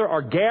together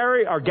or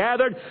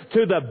gathered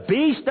to the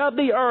beast of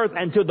the earth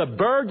and to the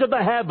birds of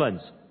the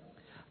heavens.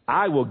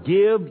 I will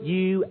give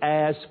you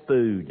as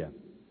food.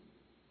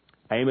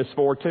 Amos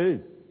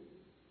 4:2.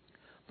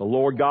 The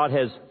Lord God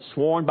has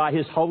sworn by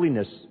His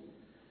holiness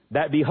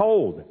that,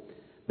 behold,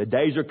 the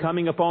days are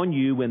coming upon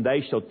you when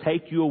they shall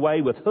take you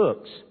away with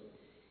hooks,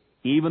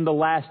 even the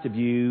last of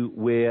you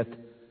with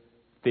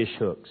fish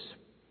hooks.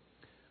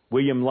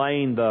 William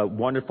Lane, the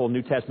wonderful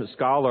New Testament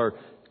scholar,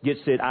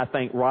 gets it, I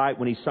think, right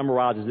when he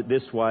summarizes it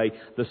this way.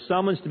 The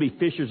summons to be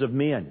fishers of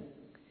men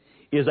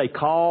is a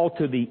call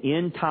to the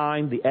end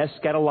time, the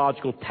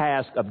eschatological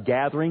task of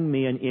gathering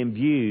men in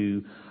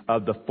view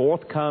of the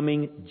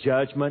forthcoming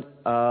judgment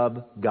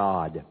of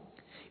God.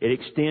 It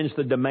extends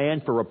the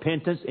demand for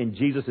repentance in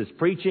Jesus'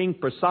 preaching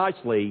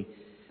precisely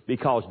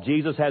because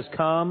Jesus has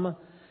come,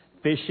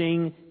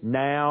 fishing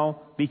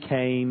now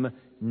became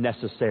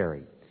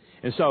necessary.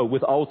 And so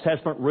with Old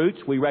Testament roots,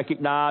 we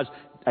recognize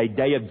a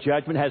day of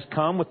judgment has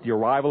come with the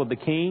arrival of the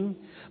King.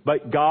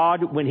 But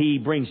God, when He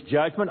brings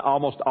judgment,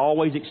 almost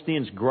always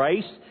extends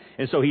grace.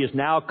 And so He is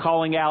now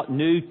calling out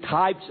new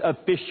types of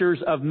fishers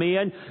of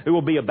men who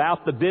will be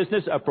about the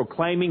business of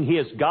proclaiming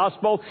His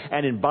gospel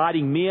and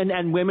inviting men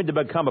and women to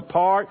become a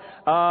part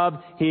of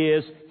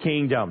His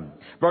kingdom.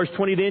 Verse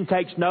 20 then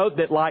takes note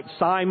that like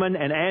Simon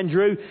and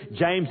Andrew,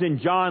 James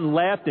and John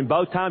left, and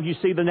both times you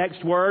see the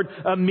next word,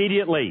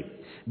 immediately.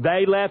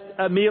 They left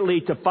immediately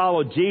to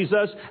follow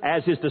Jesus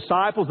as His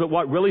disciples. But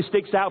what really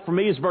sticks out for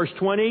me is verse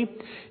 20.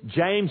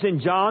 James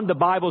and John, the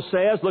Bible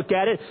says, look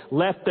at it,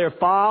 left their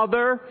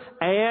father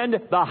and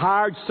the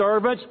hired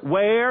servants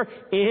where?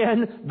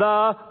 In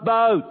the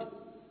boat.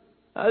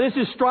 This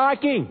is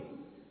striking.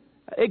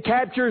 It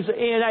captures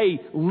in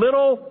a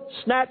little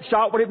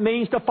snapshot what it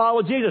means to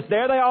follow Jesus.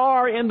 There they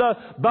are in the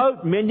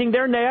boat mending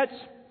their nets.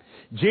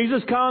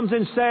 Jesus comes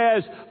and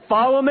says,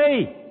 follow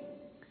me,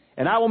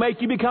 and I will make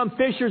you become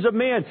fishers of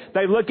men.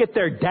 They look at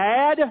their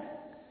dad,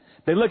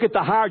 they look at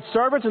the hired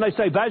servants, and they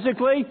say,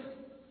 basically,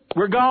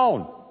 we're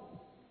gone.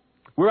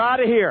 We're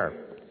out of here.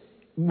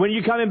 When are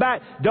you coming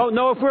back? Don't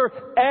know if we're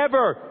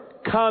ever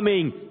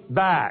coming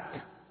back.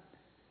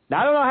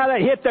 Now, I don't know how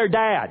that hit their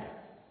dad.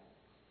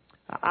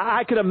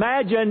 I could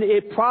imagine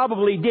it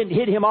probably didn't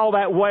hit him all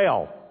that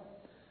well.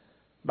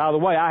 By the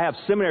way, I have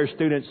seminary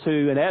students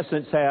who, in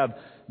essence, have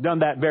done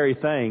that very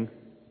thing.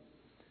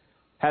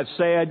 Have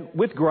said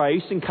with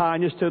grace and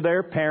kindness to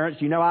their parents,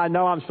 I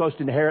know I'm supposed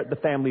to inherit the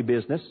family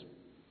business.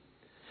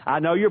 I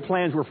know your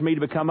plans were for me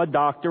to become a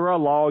doctor, a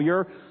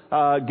lawyer,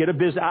 get a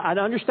business. I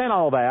understand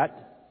all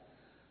that.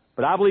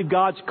 But I believe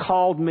God's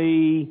called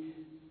me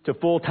to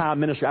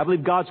full-time ministry. I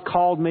believe God's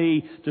called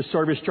me to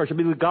serve His church. I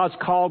believe God's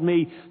called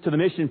me to the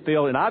mission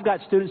field. And I've got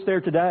students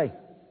there today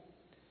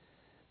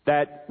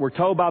that were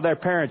told by their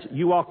parents,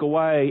 you walk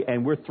away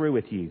and we're through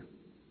with you.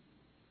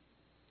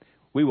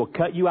 We will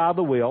cut you out of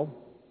the will.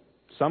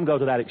 Some go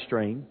to that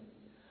extreme.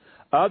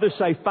 Others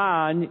say,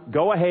 fine,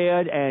 go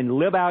ahead and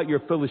live out your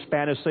foolish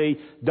fantasy.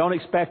 Don't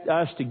expect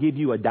us to give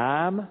you a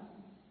dime.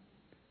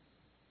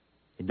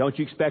 And don't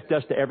you expect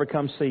us to ever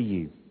come see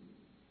you.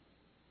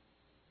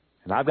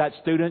 And I've got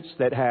students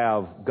that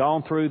have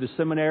gone through the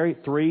seminary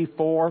 3,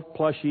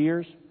 4+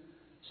 years,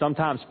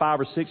 sometimes 5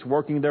 or 6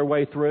 working their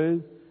way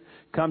through,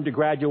 come to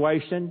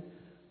graduation,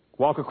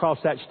 walk across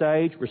that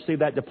stage, receive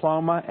that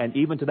diploma, and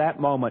even to that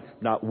moment,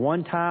 not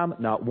one time,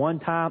 not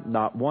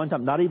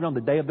even on the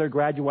day of their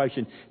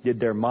graduation, did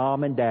their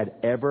mom and dad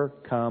ever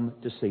come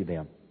to see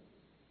them.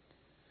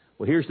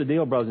 Well, here's the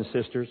deal, brothers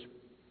and sisters.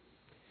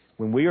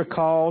 When we are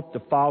called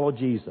to follow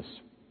Jesus,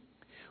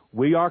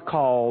 we are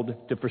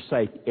called to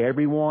forsake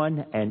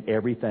everyone and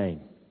everything.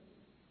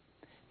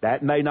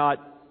 That may not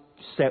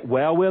set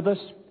well with us.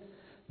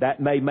 That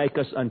may make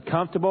us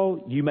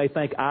uncomfortable. You may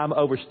think I'm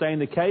overstating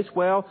the case.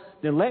 Well,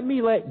 then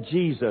let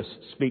Jesus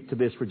speak to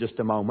this for just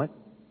a moment.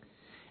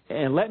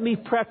 And let me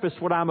preface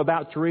what I'm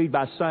about to read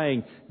by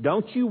saying,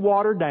 don't you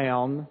water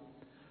down,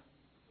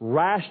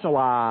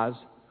 rationalize,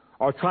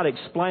 or try to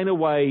explain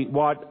away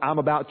what I'm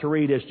about to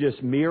read as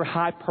just mere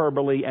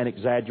hyperbole and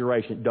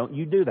exaggeration. Don't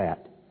you do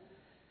that.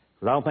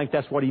 But I don't think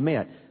that's what he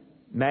meant.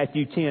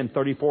 Matthew 10,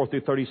 34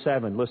 through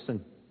 37.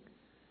 Listen.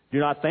 Do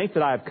not think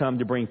that I have come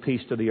to bring peace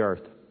to the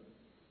earth.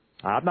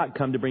 I have not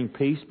come to bring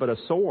peace, but a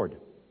sword.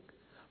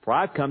 For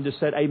I have come to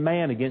set a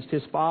man against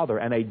his father,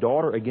 and a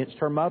daughter against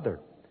her mother,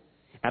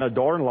 and a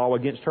daughter-in-law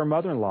against her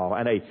mother-in-law,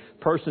 and a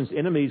person's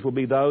enemies will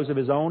be those of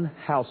his own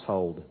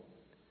household.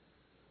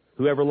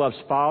 Whoever loves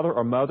father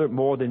or mother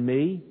more than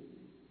me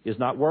is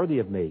not worthy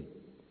of me.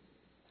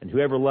 And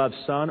whoever loves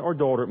son or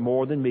daughter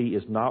more than me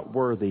is not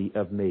worthy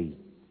of me.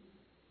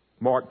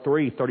 Mark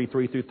 3,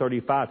 33 through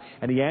 35.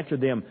 And he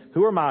answered them,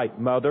 who are my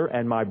mother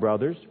and my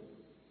brothers?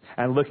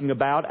 And looking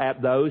about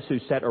at those who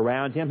sat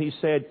around him, he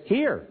said,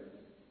 here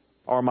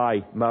are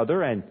my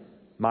mother and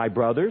my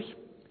brothers.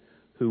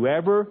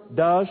 Whoever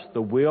does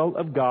the will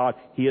of God,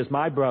 he is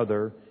my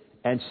brother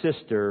and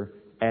sister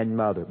and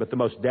mother. But the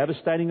most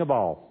devastating of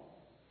all,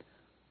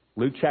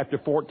 Luke chapter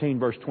 14,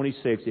 verse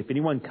 26, if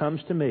anyone comes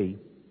to me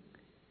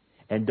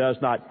and does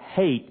not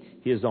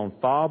hate his own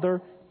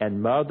father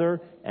and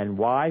mother and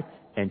wife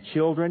and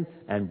children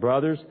and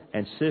brothers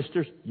and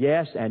sisters,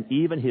 yes, and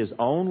even his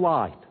own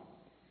life,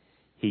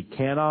 he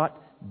cannot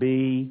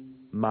be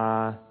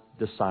my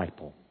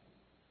disciple.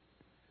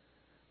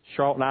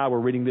 Charlotte and I were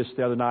reading this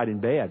the other night in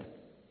bed.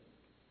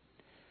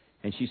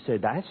 And she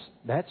said,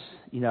 that's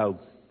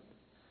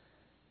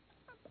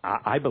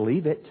I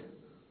believe it.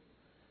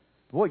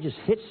 Boy, it just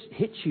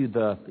hits you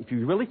if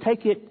you really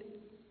take it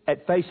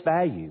at face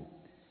value,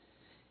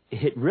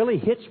 it really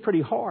hits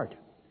pretty hard.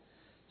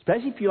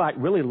 especially if you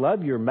really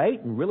love your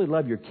mate and really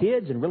love your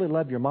kids and really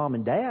love your mom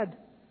and dad.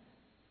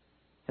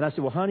 And I said,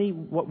 well, honey,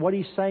 what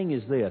he's saying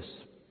is this.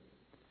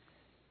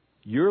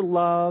 Your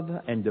love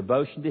and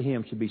devotion to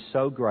Him should be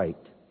so great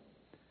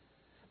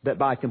that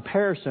by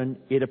comparison,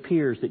 it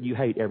appears that you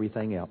hate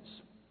everything else.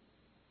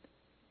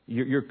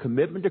 Your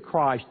commitment to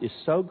Christ is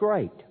so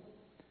great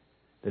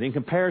that in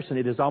comparison,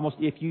 it is almost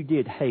if you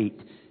did hate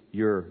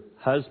your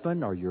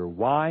husband or your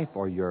wife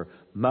or your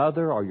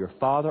mother or your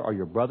father or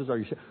your brothers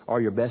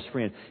or your best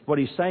friend. What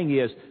he's saying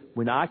is,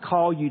 when I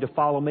call you to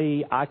follow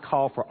me, I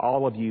call for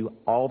all of you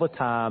all the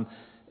time,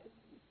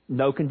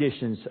 no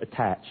conditions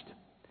attached.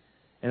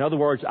 In other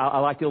words, I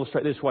like to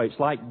illustrate this way. It's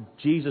like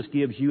Jesus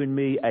gives you and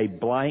me a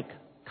blank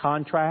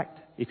contract,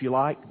 if you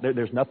like.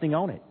 There's nothing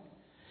on it.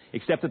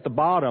 Except at the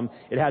bottom,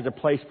 it has a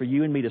place for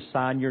you and me to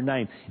sign your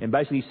name. And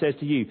basically He says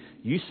to you,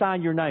 you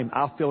sign your name,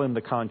 I'll fill in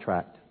the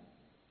contract.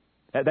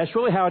 That's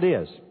really how it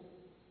is.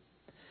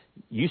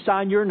 You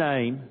sign your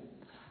name,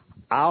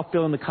 I'll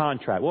fill in the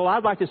contract. Well,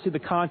 I'd like to see the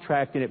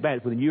contract in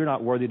advance, but then you're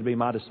not worthy to be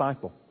my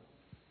disciple.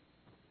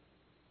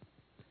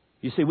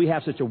 You see, we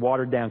have such a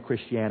watered-down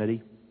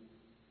Christianity.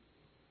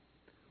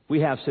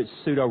 We have such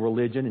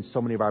pseudo-religion in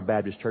so many of our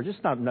Baptist churches.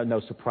 It's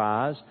no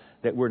surprise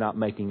that we're not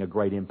making a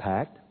great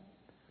impact.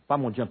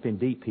 I'm going to jump in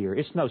deep here.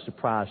 It's no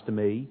surprise to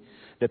me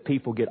that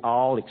people get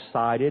all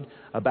excited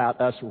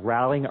about us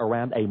rallying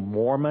around a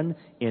Mormon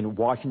in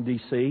Washington,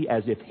 D.C.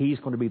 as if he's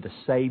going to be the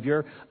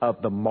savior of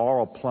the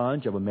moral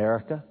plunge of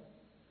America.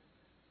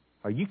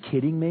 Are you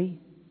kidding me?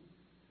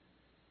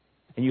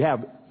 And you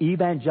have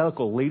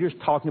evangelical leaders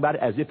talking about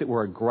it as if it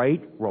were a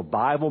great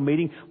revival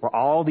meeting where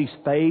all these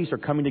faiths are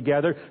coming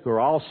together, who are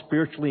all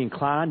spiritually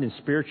inclined and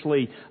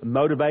spiritually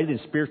motivated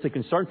and spiritually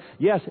concerned.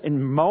 Yes,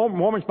 and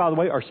Mormons, by the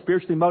way, are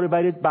spiritually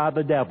motivated by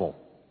the devil.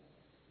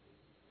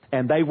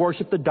 And they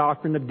worship the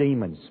doctrine of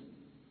demons.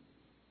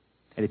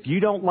 And if you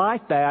don't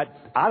like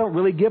that, I don't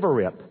really give a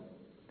rip.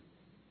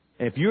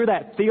 And if you're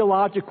that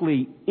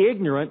theologically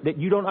ignorant that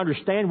you don't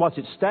understand what's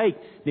at stake,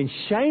 then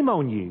shame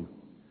on you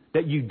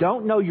that you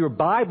don't know your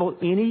Bible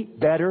any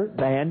better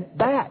than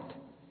that.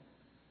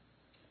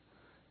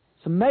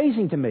 It's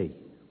amazing to me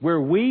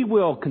where we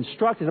will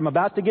construct, as I'm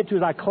about to get to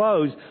as I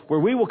close, where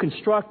we will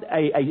construct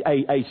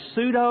a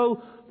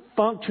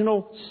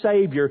pseudo-functional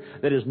Savior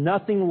that is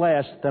nothing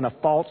less than a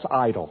false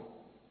idol.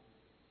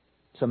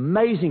 It's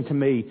amazing to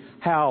me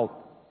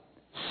how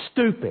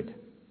stupid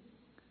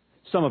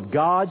some of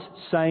God's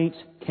saints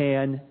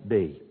can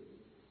be.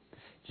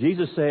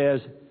 Jesus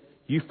says,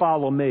 you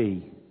follow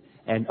me,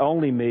 and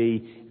only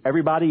me.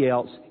 Everybody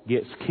else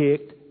gets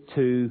kicked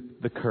to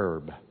the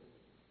curb.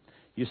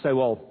 You say,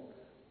 well,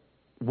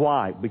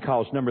 why?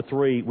 Because number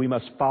 3, we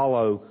must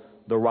follow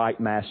the right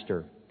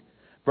master.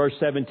 Verse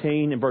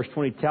 17 and verse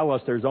 20 tell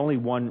us there's only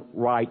one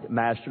right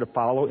master to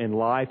follow in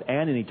life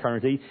and in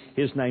eternity.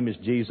 His name is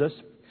Jesus.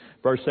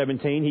 Verse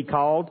 17, He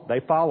called, they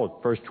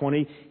followed. Verse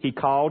 20, He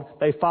called,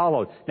 they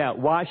followed. Now,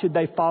 why should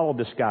they follow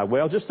this guy?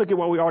 Well, just look at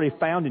what we already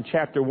found in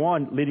chapter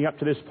 1 leading up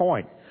to this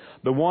point.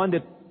 The one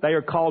that they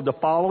are called to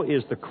follow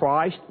is the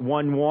Christ,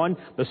 1:1,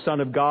 the Son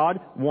of God,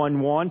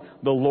 1:1,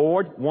 the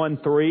Lord,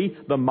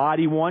 1:3, the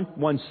Mighty One,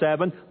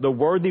 1:7, the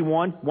Worthy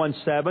One,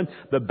 1:7,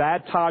 the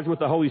Baptized with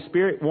the Holy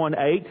Spirit,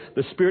 1:8,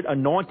 the Spirit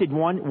Anointed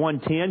One,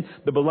 1:10,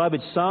 the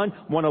Beloved Son,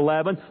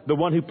 1:11, the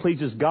One who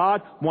pleases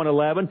God,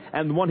 1:11,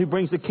 and the One who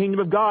brings the Kingdom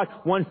of God,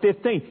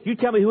 1:15. You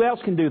tell me who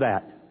else can do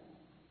that?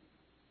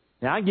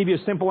 Now, I can give you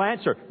a simple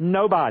answer.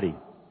 Nobody.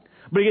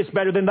 But it gets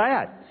better than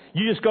that.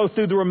 You just go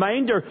through the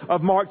remainder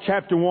of Mark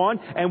chapter 1,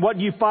 and what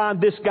do you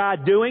find this guy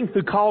doing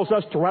who calls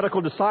us to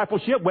radical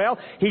discipleship? Well,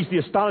 he's the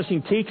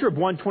astonishing teacher of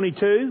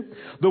 122,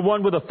 the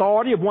one with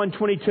authority of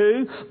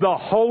 122, the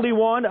Holy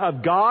One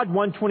of God,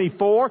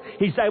 124.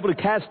 He's able to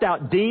cast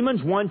out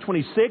demons,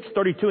 126,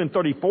 32 and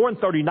 34 and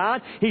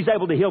 39. He's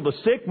able to heal the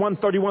sick,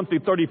 131 through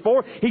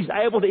 34. He's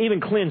able to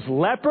even cleanse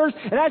lepers,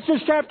 and that's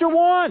just chapter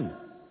 1.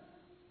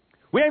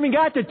 We haven't even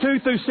got to 2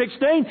 through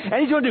 16,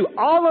 and He's going to do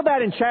all of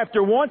that in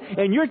chapter 1,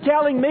 and you're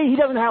telling me He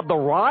doesn't have the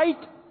right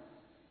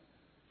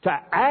to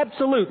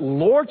absolute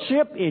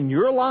lordship in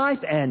your life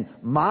and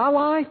my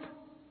life?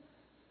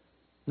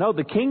 No,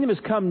 the kingdom has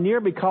come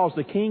near because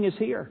the King is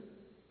here.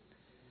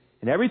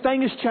 And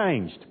everything has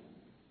changed.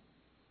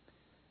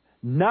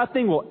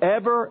 Nothing will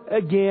ever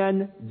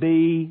again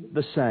be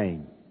the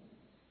same.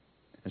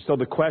 And so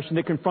the question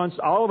that confronts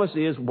all of us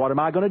is, what am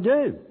I going to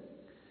do?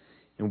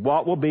 And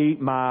what will be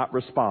my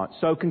response?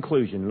 So,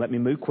 conclusion. Let me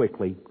move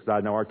quickly because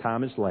I know our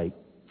time is late.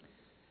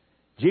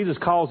 Jesus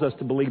calls us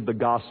to believe the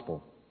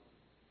gospel.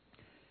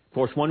 Of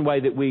course, one way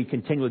that we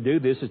continually do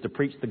this is to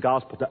preach the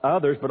gospel to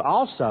others, but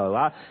also,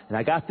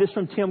 I got this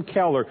from Tim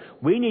Keller,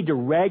 we need to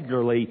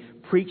regularly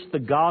preach the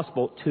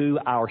gospel to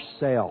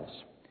ourselves.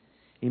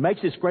 He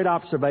makes this great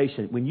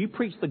observation. When you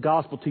preach the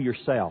gospel to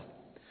yourself,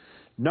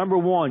 number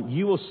one,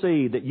 you will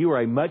see that you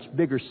are a much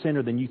bigger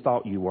sinner than you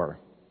thought you were.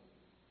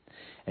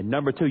 And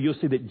number 2, you'll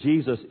see that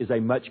Jesus is a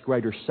much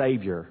greater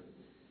Savior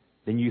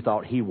than you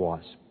thought He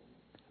was.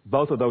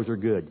 Both of those are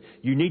good.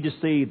 You need to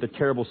see the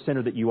terrible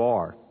sinner that you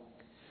are.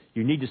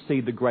 You need to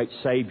see the great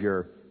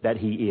Savior that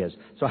He is.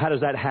 So how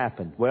does that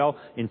happen? Well,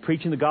 in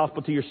preaching the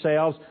gospel to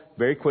yourselves,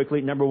 very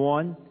quickly, number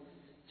one,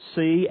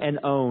 see and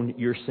own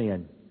your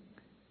sin.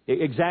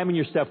 Examine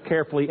yourself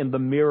carefully in the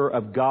mirror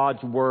of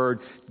God's Word,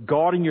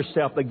 guarding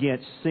yourself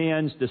against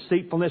sin's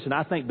deceitfulness. And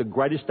I think the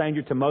greatest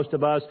danger to most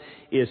of us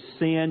is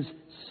sin's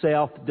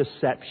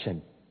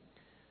self-deception,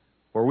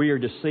 where we are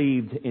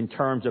deceived in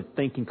terms of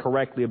thinking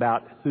correctly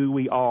about who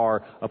we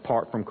are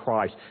apart from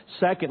Christ.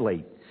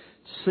 Secondly,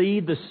 see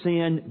the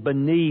sin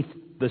beneath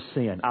the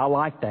sin. I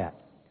like that.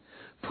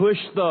 Push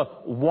the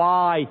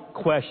why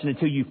question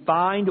until you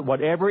find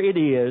whatever it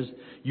is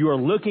you are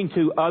looking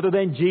to other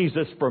than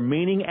Jesus for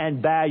meaning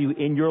and value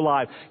in your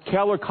life.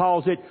 Keller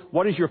calls it,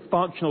 what is your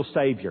functional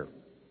Savior?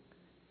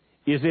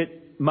 Is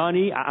it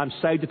money? I'm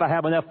saved if I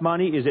have enough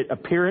money. Is it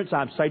appearance?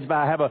 I'm saved if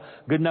I have a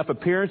good enough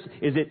appearance.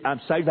 Is it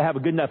I'm saved if I have a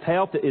good enough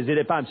health? Is it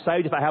if I'm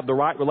saved if I have the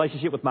right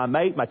relationship with my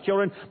mate, my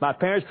children, my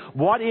parents?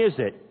 What is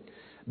it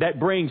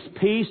that brings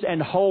peace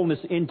and wholeness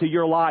into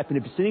your life? And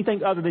if it's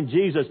anything other than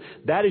Jesus,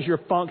 that is your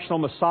functional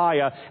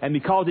Messiah. And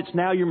because it's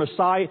now your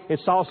Messiah,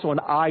 it's also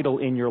an idol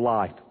in your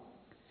life.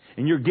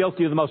 And you're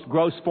guilty of the most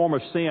gross form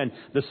of sin,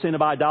 the sin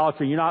of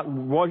idolatry. You're not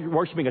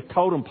worshiping a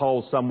totem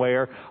pole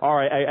somewhere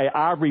or a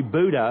ivory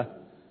Buddha.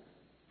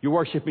 You're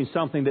worshiping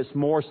something that's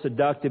more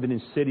seductive and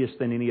insidious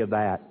than any of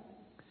that.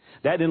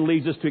 That then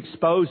leads us to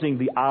exposing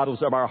the idols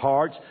of our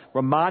hearts,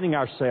 reminding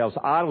ourselves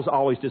idols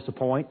always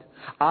disappoint.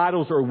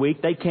 Idols are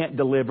weak. They can't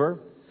deliver.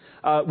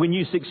 When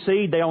you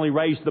succeed, they only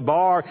raise the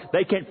bar.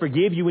 They can't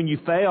forgive you when you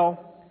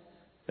fail.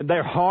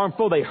 They're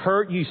harmful. They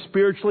hurt you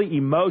spiritually,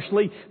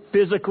 emotionally,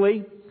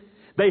 physically.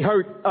 They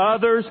hurt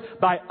others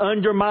by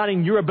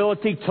undermining your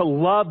ability to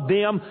love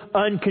them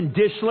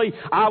unconditionally.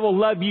 I will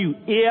love you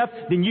if,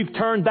 then you've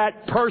turned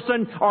that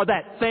person or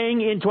that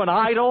thing into an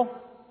idol.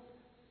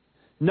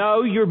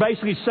 No, you're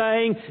basically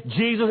saying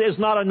Jesus is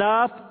not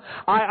enough.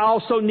 I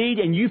also need,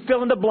 and you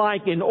fill in the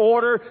blank, in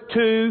order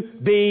to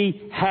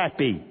be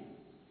happy.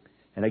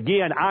 And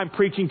again, I'm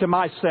preaching to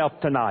myself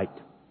tonight.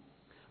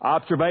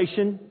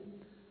 Observation,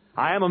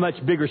 I am a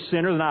much bigger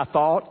sinner than I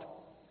thought.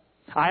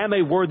 I am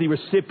a worthy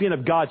recipient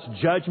of God's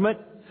judgment.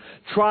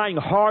 Trying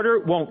harder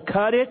won't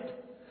cut it.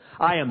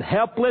 I am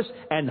helpless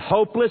and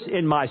hopeless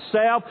in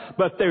myself,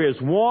 but there is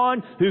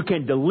one who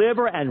can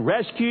deliver and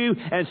rescue,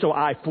 and so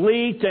I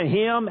flee to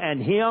Him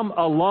and Him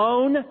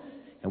alone.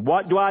 And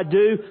what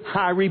do?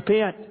 I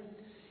repent.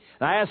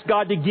 And I ask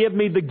God to give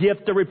me the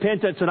gift of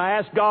repentance, and I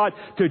ask God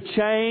to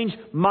change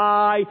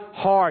my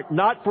heart,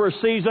 not for a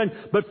season,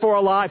 but for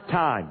a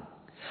lifetime.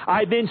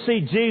 I then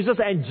see Jesus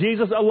and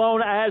Jesus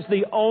alone as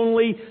the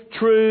only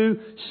true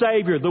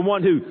Savior. The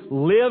one who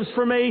lives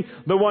for me,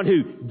 the one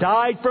who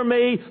died for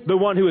me, the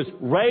one who is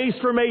raised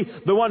for me,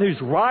 the one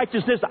whose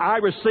righteousness I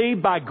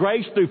receive by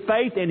grace through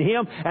faith in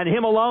Him and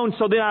Him alone.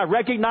 So then I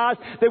recognize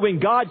that when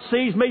God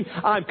sees me,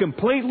 I'm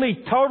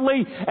completely,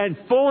 totally, and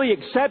fully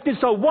accepted.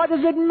 So what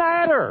does it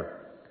matter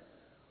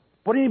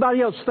what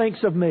anybody else thinks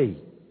of me?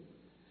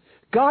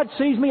 God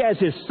sees me as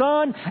His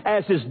son,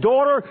 as His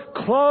daughter,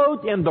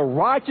 clothed in the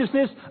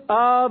righteousness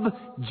of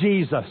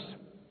Jesus.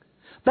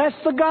 That's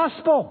the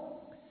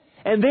gospel.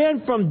 And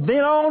then from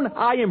then on,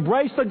 I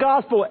embrace the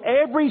gospel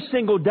every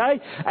single day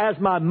as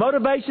my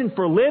motivation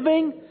for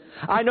living.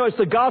 I know it's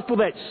the gospel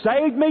that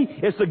saved me.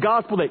 It's the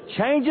gospel that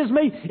changes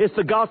me. It's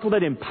the gospel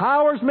that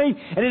empowers me.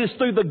 And it is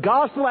through the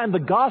gospel and the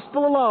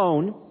gospel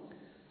alone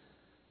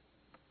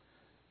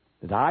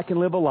that I can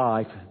live a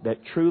life that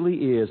truly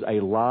is a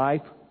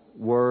life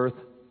worth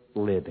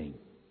living.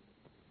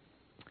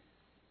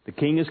 The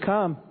King has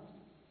come.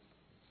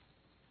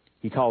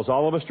 He calls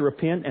all of us to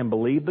repent and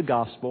believe the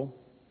gospel,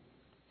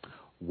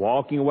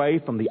 walking away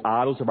from the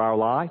idols of our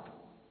life,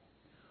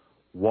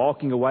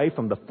 walking away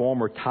from the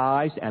former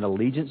ties and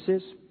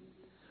allegiances,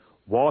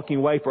 walking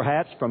away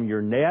perhaps from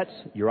your nets,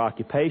 your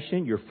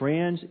occupation, your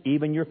friends,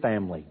 even your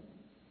family,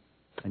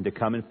 and to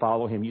come and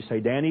follow Him. You say,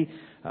 Danny,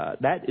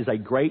 that is a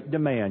great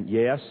demand.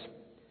 Yes.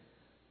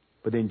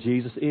 But then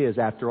Jesus is,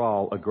 after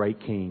all, a great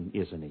King,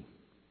 isn't He?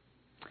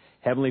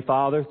 Heavenly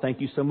Father, thank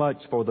You so much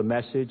for the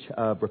message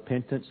of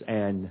repentance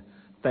and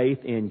faith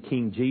in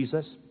King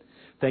Jesus.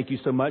 Thank You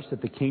so much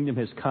that the kingdom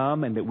has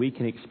come and that we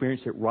can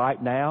experience it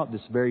right now,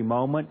 this very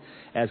moment,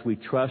 as we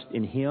trust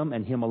in Him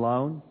and Him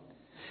alone.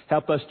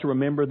 Help us to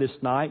remember this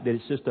night that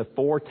it's just a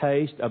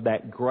foretaste of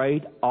that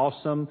great,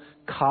 awesome,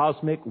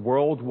 cosmic,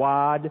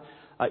 worldwide,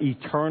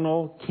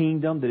 eternal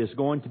kingdom that is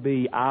going to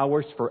be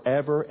ours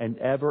forever and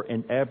ever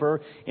and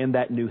ever in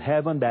that new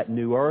heaven, that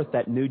new earth,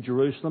 that new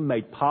Jerusalem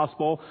made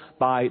possible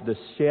by the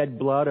shed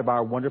blood of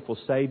our wonderful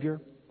Savior.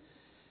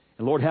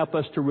 And Lord, help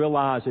us to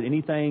realize that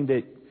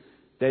anything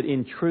that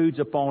intrudes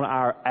upon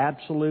our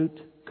absolute,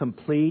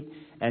 complete,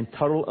 and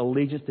total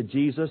allegiance to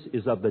Jesus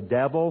is of the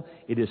devil.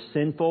 It is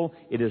sinful.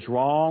 It is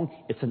wrong.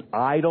 It's an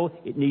idol.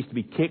 It needs to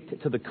be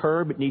kicked to the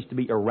curb. It needs to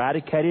be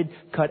eradicated,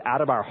 cut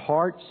out of our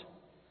hearts.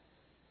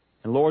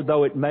 And Lord,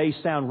 though it may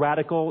sound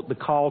radical, the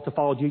call to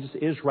follow Jesus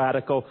is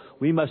radical.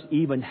 We must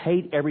even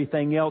hate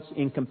everything else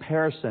in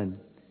comparison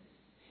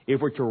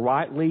if we're to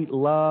rightly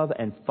love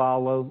and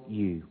follow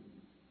You.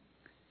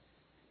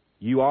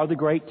 You are the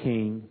great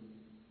King.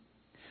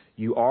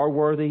 You are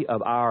worthy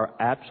of our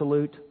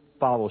absolute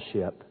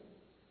fellowship.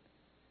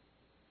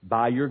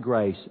 By your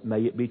grace,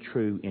 may it be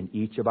true in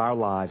each of our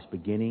lives,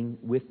 beginning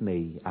with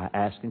me. I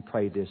ask and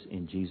pray this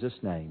in Jesus'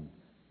 name.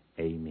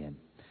 Amen.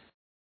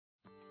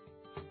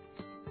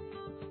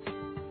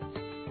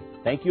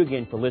 Thank you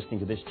again for listening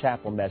to this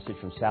chapel message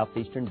from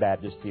Southeastern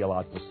Baptist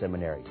Theological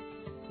Seminary.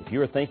 If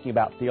you are thinking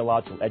about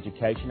theological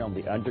education on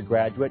the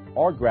undergraduate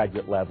or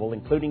graduate level,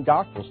 including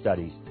doctoral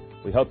studies,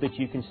 we hope that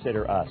you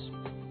consider us.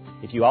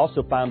 If you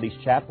also find these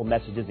chapel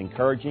messages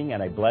encouraging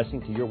and a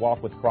blessing to your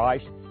walk with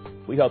Christ,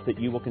 we hope that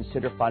you will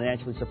consider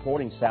financially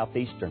supporting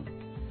Southeastern.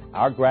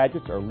 Our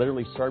graduates are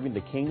literally serving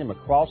the kingdom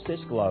across this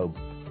globe,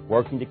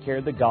 working to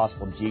carry the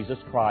gospel of Jesus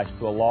Christ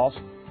to a lost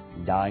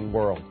and dying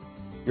world.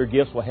 Your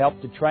gifts will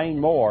help to train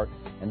more,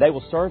 and they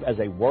will serve as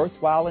a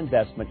worthwhile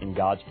investment in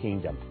God's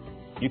kingdom.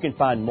 You can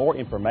find more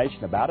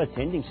information about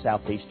attending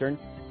Southeastern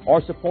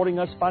or supporting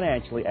us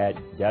financially at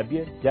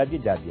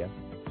www.sebts.edu.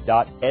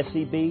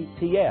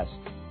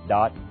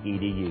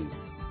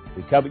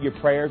 We covet your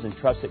prayers and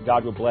trust that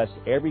God will bless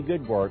every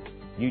good work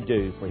you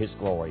do for His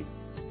glory.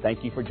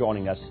 Thank you for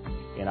joining us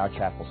in our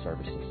chapel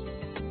services.